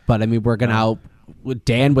that. But I mean, we're going out with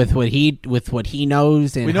Dan with what he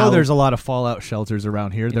knows. And we know there's a lot of fallout shelters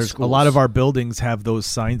around here. There's schools. A lot of our buildings have those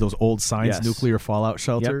signs, those old signs, nuclear fallout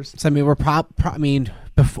shelters. Yep. So I mean, we're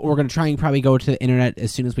going to try and probably go to the internet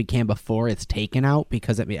as soon as we can before it's taken out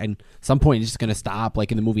because at some point it's just going to stop.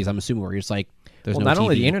 Like in the movies, I'm assuming where you're just like. There's no not TV.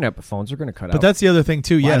 Only the internet, but phones are going to cut out. But that's the other thing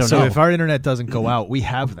too. Yeah. So if our internet doesn't go out, we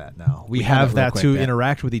have that now. We have that to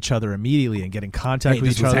interact with each other immediately and get in contact with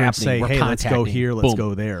each other and say, "Hey, let's go here, let's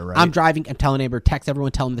go there." Right. I'm driving and telling neighbor, text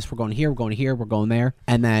everyone, tell them this. We're going here. We're going here. We're going there.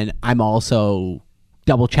 And then I'm also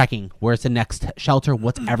double checking where's the next shelter.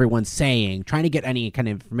 What's everyone saying? Trying to get any kind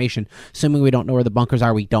of information. Assuming we don't know where the bunkers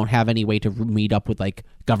are, we don't have any way to meet up with like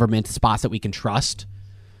government spots that we can trust.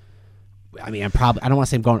 I mean, I don't want to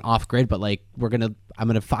say I'm going off grid, but like I'm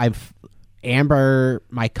gonna five Amber,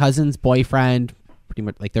 my cousin's boyfriend, pretty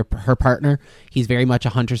much like her partner. He's very much a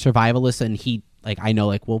hunter survivalist, and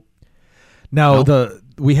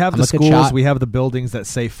we have the schools, we have the buildings that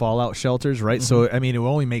say fallout shelters, right? Mm-hmm. So I mean, it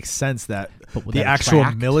only makes sense that the actual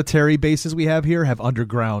military bases we have here have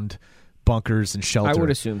underground bunkers and shelter. I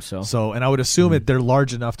would assume so. And I would assume that they're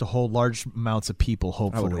large enough to hold large amounts of people,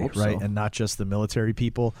 hopefully, right? So. And not just the military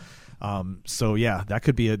people. So yeah, that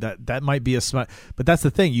could be that might be a smart. But that's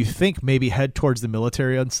the thing. You think maybe head towards the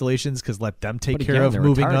military installations because let them take care of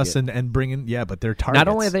moving us and bringing. Yeah, but they're targets. Not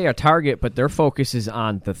only are they a target, but their focus is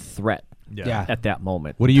on the threat. Yeah. At that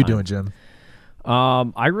moment. What are you doing, Jim?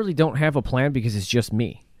 I really don't have a plan because it's just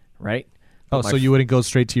me, right? Oh, so you wouldn't go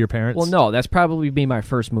straight to your parents? Well, no, that's probably be my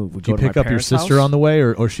first move. Would you pick up your sister on the way,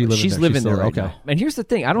 or she living there? She's living there right okay. now. And here's the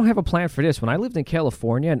thing. I don't have a plan for this. When I lived in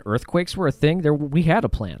California and earthquakes were a thing, we had a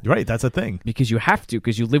plan. Right, that's a thing. Because you have to,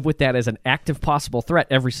 because you live with that as an active possible threat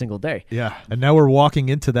every single day. Yeah, and now we're walking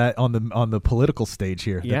into that on the political stage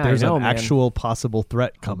here. Yeah, that there's I know, an man. actual possible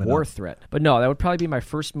threat coming War up. threat. But no, that would probably be my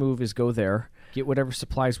first move is go there. Get whatever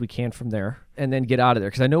supplies we can from there, and then get out of there.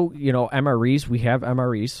 Because I know, MREs, we have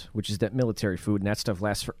MREs, which is that military food, and that stuff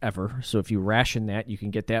lasts forever. So if you ration that, you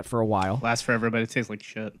can get that for a while. Lasts forever, but it tastes like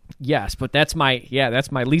shit. Yes, but that's my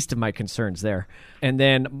least of my concerns there. And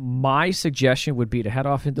then my suggestion would be to head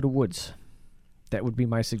off into the woods. That would be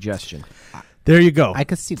my suggestion. There you go. I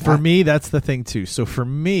could see that. For me, that's the thing, too. So for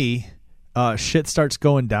me, shit starts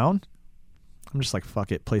going down. I'm just like,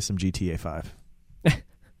 fuck it, play some GTA 5.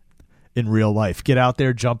 In real life, get out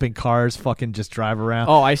there, jump in cars, fucking just drive around.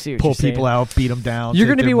 Oh, I see. Pull people out, beat them down. You're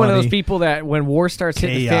going to be one of those people that when war starts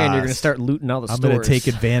hitting the fan, you're going to start looting all the stores. I'm going to take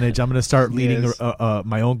advantage. I'm going to start leading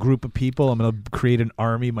my own group of people. I'm going to create an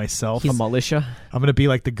army myself. A militia. I'm going to be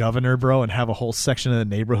like the governor, bro, and have a whole section of the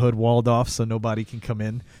neighborhood walled off so nobody can come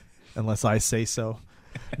in unless I say so.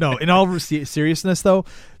 No, in all seriousness, though,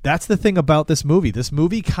 that's the thing about this movie. This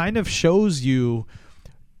movie kind of shows you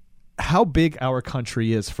how big our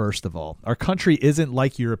country is. First of all, our country isn't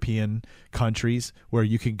like European countries where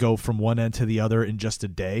you can go from one end to the other in just a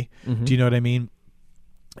day. Mm-hmm. Do you know what I mean?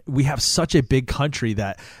 We have such a big country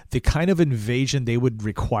that the kind of invasion they would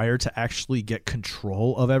require to actually get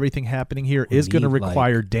control of everything happening here is going to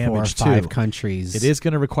require damage too. 4 or 5 countries. It is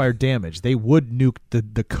going to require damage. They would nuke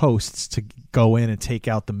the coasts to go in and take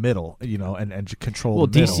out the middle, and control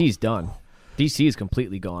the middle. Well, DC's done. DC is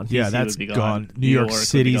completely gone. Yeah, that's gone. New York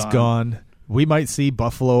City's gone. We might see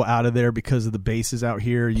Buffalo out of there because of the bases out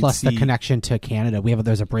here. Plus the connection to Canada.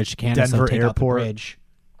 There's a bridge to Canada. Denver so take Airport. Out the bridge.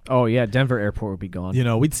 Oh yeah, Denver Airport would be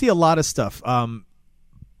gone. We'd see a lot of stuff.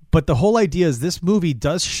 But the whole idea is this movie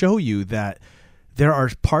does show you that there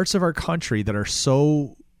are parts of our country that are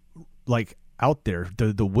so out there.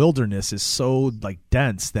 The wilderness is so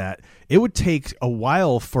dense that it would take a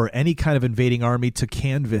while for any kind of invading army to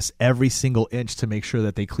canvass every single inch to make sure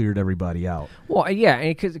that they cleared everybody out. Well, yeah,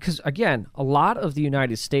 because again, a lot of the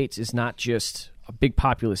United States is not just a big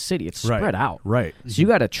populous city; it's spread out. Right. So you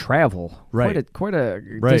got to travel quite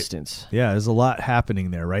a distance. Yeah, there's a lot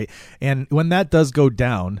happening there, right? And when that does go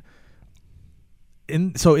down,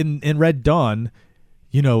 in Red Dawn,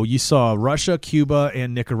 you saw Russia, Cuba,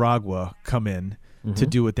 and Nicaragua come in to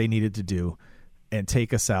do what they needed to do and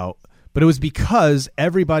take us out. But it was because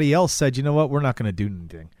everybody else said, you know what, we're not going to do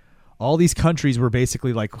anything. All these countries were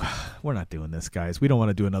basically like, we're not doing this, guys. We don't want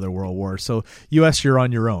to do another world war. So, U.S., you're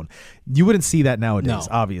on your own. You wouldn't see that nowadays,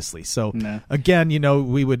 obviously. So, again,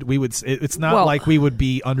 we would. It's not like we would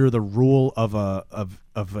be under the rule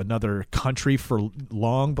of another country for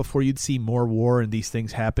long before you'd see more war and these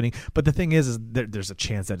things happening. But the thing is there's a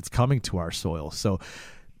chance that it's coming to our soil. So,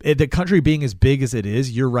 the country being as big as it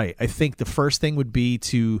is, you're right. I think the first thing would be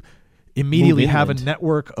to immediately have a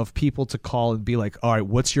network of people to call and be like, all right,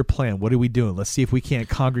 what's your plan? What are we doing? Let's see if we can't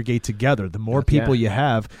congregate together. The more people you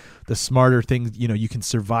have, the smarter things, you can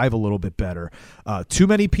survive a little bit better. Too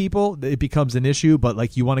many people, it becomes an issue,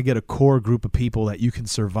 but you want to get a core group of people that you can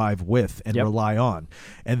survive with and rely on.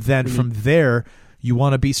 And then from there, you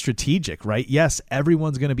want to be strategic, right? Yes,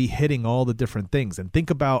 everyone's going to be hitting all the different things. And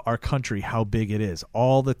think about our country, how big it is.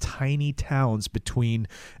 All the tiny towns between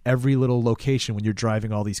every little location when you're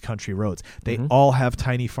driving all these country roads. They all have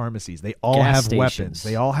tiny pharmacies. They all have weapons.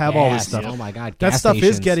 They all have all this stuff. Oh, my God. That stuff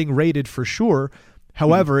is getting raided for sure.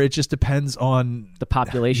 However, it just depends on the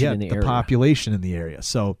population in the area. Population in the area.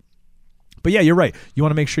 So, but yeah, you're right. You want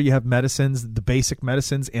to make sure you have medicines, the basic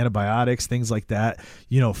medicines, antibiotics, things like that,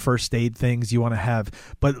 first aid things you want to have.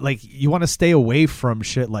 But you want to stay away from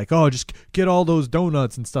shit just get all those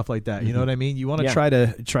donuts and stuff like that. You know what I mean? You want to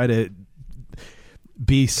try to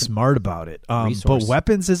be smart about it. But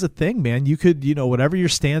weapons is a thing, man. You could, whatever your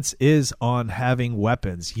stance is on having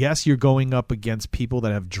weapons. Yes, you're going up against people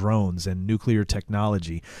that have drones and nuclear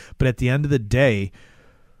technology. But at the end of the day,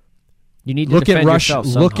 you need to defend yourself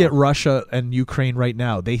somehow. Look at Russia and Ukraine right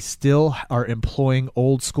now. They still are employing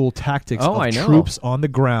old school tactics of troops on the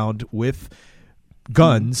ground with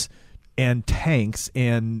guns and tanks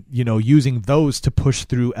and, using those to push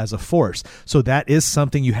through as a force. So that is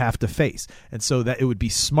something you have to face. And so that it would be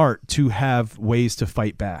smart to have ways to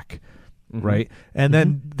fight back. Right. And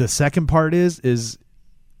then the second part is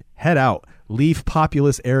head out, leave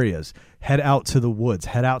populous areas, head out to the woods,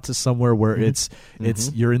 head out to somewhere where it's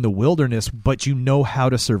you're in the wilderness, but you know how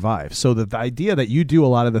to survive. So the idea that you do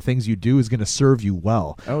a lot of the things you do is going to serve you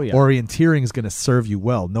well. Oh, yeah. Orienteering is going to serve you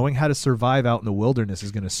well. Knowing how to survive out in the wilderness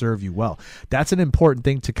is going to serve you well. That's an important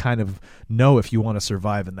thing to kind of know if you want to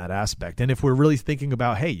survive in that aspect. And if we're really thinking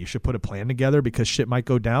about, hey, you should put a plan together because shit might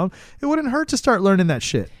go down, it wouldn't hurt to start learning that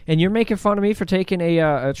shit. And you're making fun of me for taking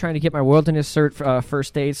trying to get my wilderness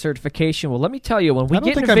first aid certification. Well, let me tell you, when we I don't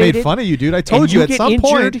get think invaded, I made fun of you, dude. I told you at some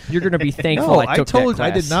point you're going to be thankful. No, I took that class. I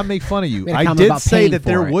did not make fun of you. Made a I comment did about say paying that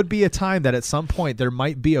there for it. would be a time that at some point there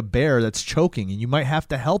might be a bear that's choking and you might have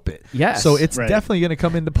to help it. Yes. So it's Right. definitely going to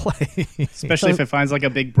come into play. Especially if it finds like a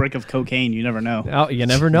big brick of cocaine, you never know. Oh, you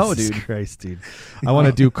never know, Jesus dude. Christ, dude. I want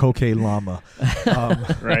to do cocaine llama.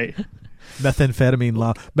 Right. Methamphetamine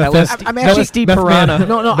llama. LSD piranha.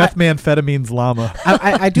 No, Methamphetamine's llama.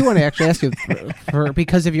 I do want to actually ask you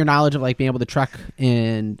because of your knowledge of like being able to truck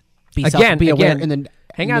and be aware and then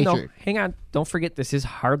hang on. Don't forget, this is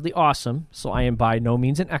hardly awesome, so I am by no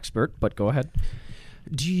means an expert, but go ahead.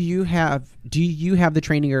 Do you have the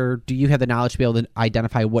training or do you have the knowledge to be able to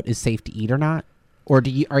identify what is safe to eat or not? Or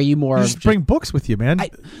are you more You of just bring books with you, man.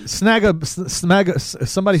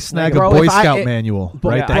 Somebody snag Bro, a Boy if I- Scout manual,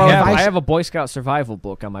 right? Yeah, They I have I have a Boy Scout survival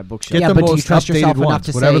book on my bookshelf. Get the but do you most trust yourself updated enough ones,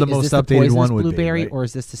 to whatever say, the is most this the updated poisonous one would be, blueberry right? or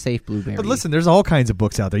is this the safe blueberry? But listen, there's all kinds of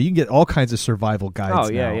books out there. You can get all kinds of survival guides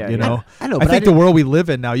Oh, yeah, now. yeah, you yeah. know, I know, I but I think the didn't- world we live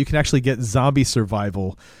in now, you can actually get zombie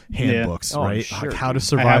survival handbooks, Oh, right? sure, like how to dude. I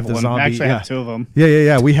survive have the one. zombie. Actually, I yeah. have two of them.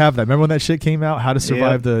 Yeah. We have that. Remember when that shit came out? How to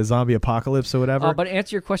survive the zombie apocalypse or whatever? But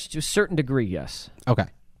answer your question to a certain degree, yes. Okay.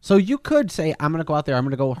 So you could say, I'm going to go out there, I'm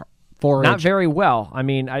going to go forage. Not very well. I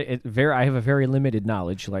mean, I have a very limited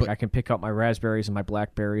knowledge. Like, I can pick up my raspberries and my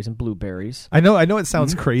blackberries and blueberries. I know it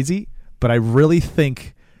sounds crazy, but I really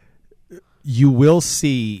think you will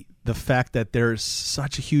see the fact that there's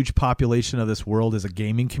such a huge population of this world as a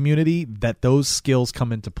gaming community that those skills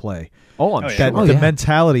come into play. Oh, I'm That sure. the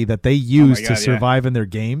mentality that they use God, to yeah. survive in their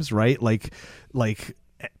games, right? Like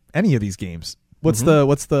any of these games. What's the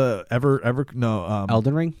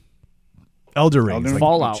Elden Ring? Elder Ring, like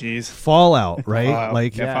Fallout. Jeez. Fallout, right? Fallout.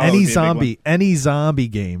 Like Yeah, Fallout would be a big any zombie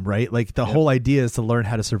game, right? Like the whole idea is to learn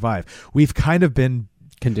how to survive. We've kind of been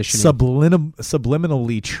Conditioning.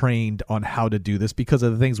 subliminally trained on how to do this because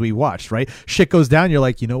of the things we watched, right? Shit goes down, you're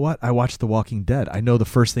like, you know what? I watched The Walking Dead. I know the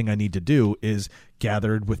first thing I need to do is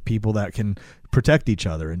gathered with people that can protect each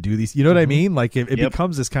other and do these. You know what I mean? Like it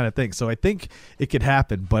becomes this kind of thing. So I think it could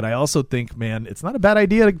happen, but I also think, man, it's not a bad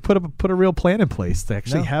idea to put a real plan in place to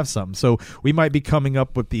actually have something. So we might be coming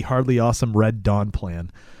up with the Hardly Awesome Red Dawn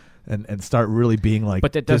plan and start really being like,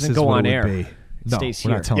 But that this doesn't is go what on it would air. be. It No, stays we're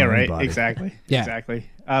here. not telling Yeah, right. anybody. Exactly. Yeah. Exactly.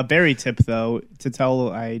 Berry tip though,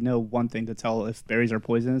 I know one thing to tell if berries are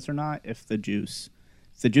poisonous or not. If the juice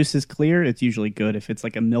is clear, it's usually good. If it's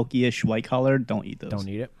like a milky-ish white color, don't eat those. Don't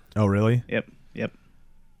eat it. Oh, really? Yep.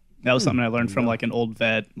 That was something I learned from like an old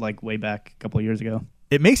vet, like way back a couple of years ago.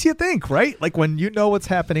 It makes you think, right? Like when you know what's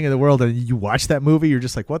happening in the world and you watch that movie, you're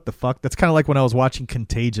just like, what the fuck? That's kind of like when I was watching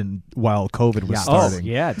Contagion while COVID was starting. Oh,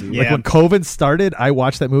 yeah, dude. Like when COVID started, I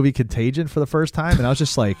watched that movie Contagion for the first time and I was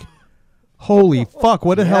just like, holy fuck,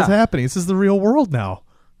 what the hell's happening? This is the real world now.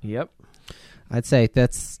 Yep. I'd say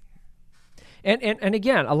that's... And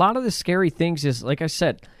again, a lot of the scary things is, like I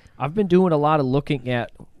said, I've been doing a lot of looking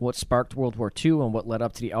at what sparked World War II and what led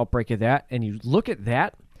up to the outbreak of that, and you look at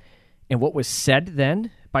that and what was said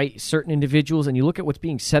then by certain individuals, and you look at what's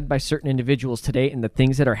being said by certain individuals today and the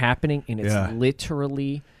things that are happening, and it's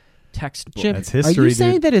literally textbook. Jim, That's history, are you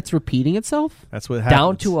saying dude. that it's repeating itself? That's what happens.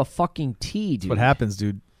 Down to a fucking T, dude. That's what happens,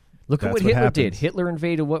 dude. Look at That's what what Hitler happens. did. Hitler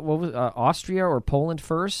invaded what was Austria or Poland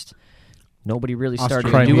first. Nobody really started to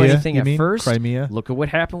Crimea, do anything you at mean? first. Crimea? Look at what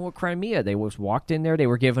happened with Crimea. They walked in there. They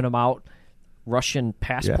were giving them out Russian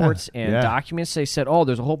passports and documents. They said, "Oh,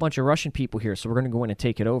 there's a whole bunch of Russian people here, so we're going to go in and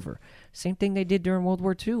take it over." Same thing they did during World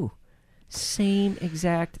War II. Same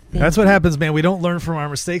exact thing. That's what happens, man. We don't learn from our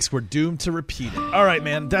mistakes. We're doomed to repeat it. All right,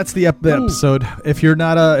 man. That's the episode. If you're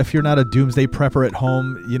not a doomsday prepper at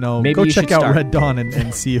home, Maybe go you check should out start. Red Dawn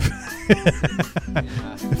and see if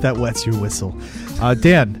if that wets your whistle.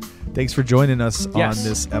 Dan, thanks for joining us Yes. on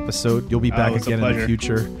this episode. You'll be back it's a again in the pleasure.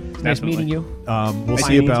 future. Nice Definitely. meeting you. We'll Nice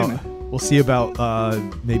see meeting you about too, man. we'll see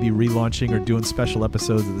about maybe relaunching or doing special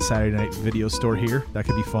episodes of the Saturday Night Video Store here. That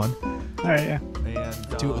could be fun. All right, yeah.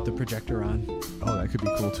 And Do it with the projector on. oh, that could be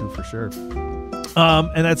cool too for sure.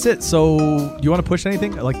 And that's it. So, do you want to push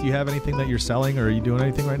anything? Like, do you have anything that you're selling, or are you doing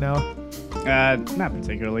anything right now? Not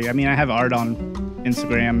particularly. I mean, I have art on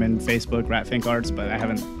Instagram and Facebook, Ratfink Arts, but I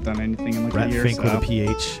haven't done anything in like a year. Ratfink with a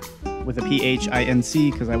PH. With a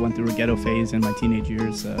PHINC, because I went through a ghetto phase in my teenage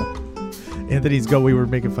years. We were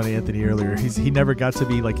making fun of Anthony earlier. He never got to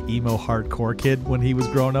be like emo hardcore kid when he was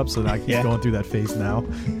growing up, so now he's going through that phase now.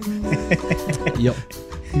 Yep.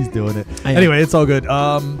 He's doing it. Anyway, it's all good.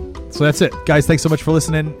 So that's it. Guys, thanks so much for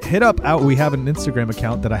listening. Hit up out. We have an Instagram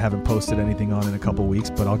account that I haven't posted anything on in a couple weeks,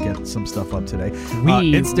 but I'll get some stuff up today.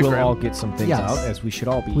 Instagram will all get some things out, as we should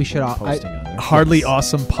all be posting on there. Hardly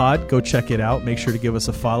Awesome Pod. Go check it out. Make sure to give us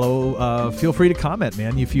a follow. Feel free to comment,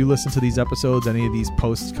 man. If you listen to these episodes, any of these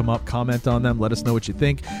posts come up, comment on them. Let us know what you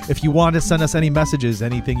think. If you want to send us any messages,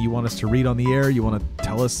 anything you want us to read on the air, you want to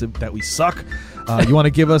tell us that we suck, you want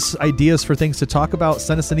to give us ideas for things to talk about,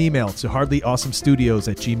 send us an email to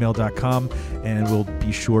hardlyawesomestudios@gmail.com, and we'll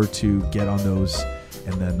be sure to get on those.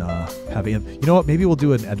 And then have you know what? Maybe we'll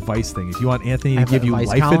do an advice thing. If you want Anthony to give you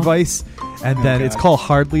life advice, and then it's called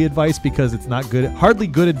Hardly Advice because it's not good. Hardly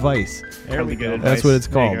Good Advice. Hardly Good Advice. That's what it's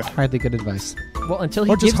called. Hardly Good Advice. Well, until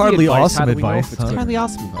he or gives just Hardly the advice, Awesome Advice. It's Hardly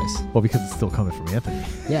Awesome Advice. Well, because it's still coming from Anthony.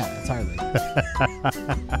 Yeah, it's hardly.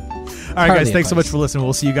 All right, guys. Thanks so much for listening.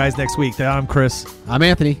 We'll see you guys next week. I'm Chris. I'm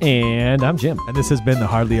Anthony. And I'm Jim. And this has been the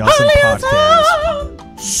Hardly Awesome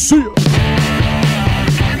Podcast. See ya.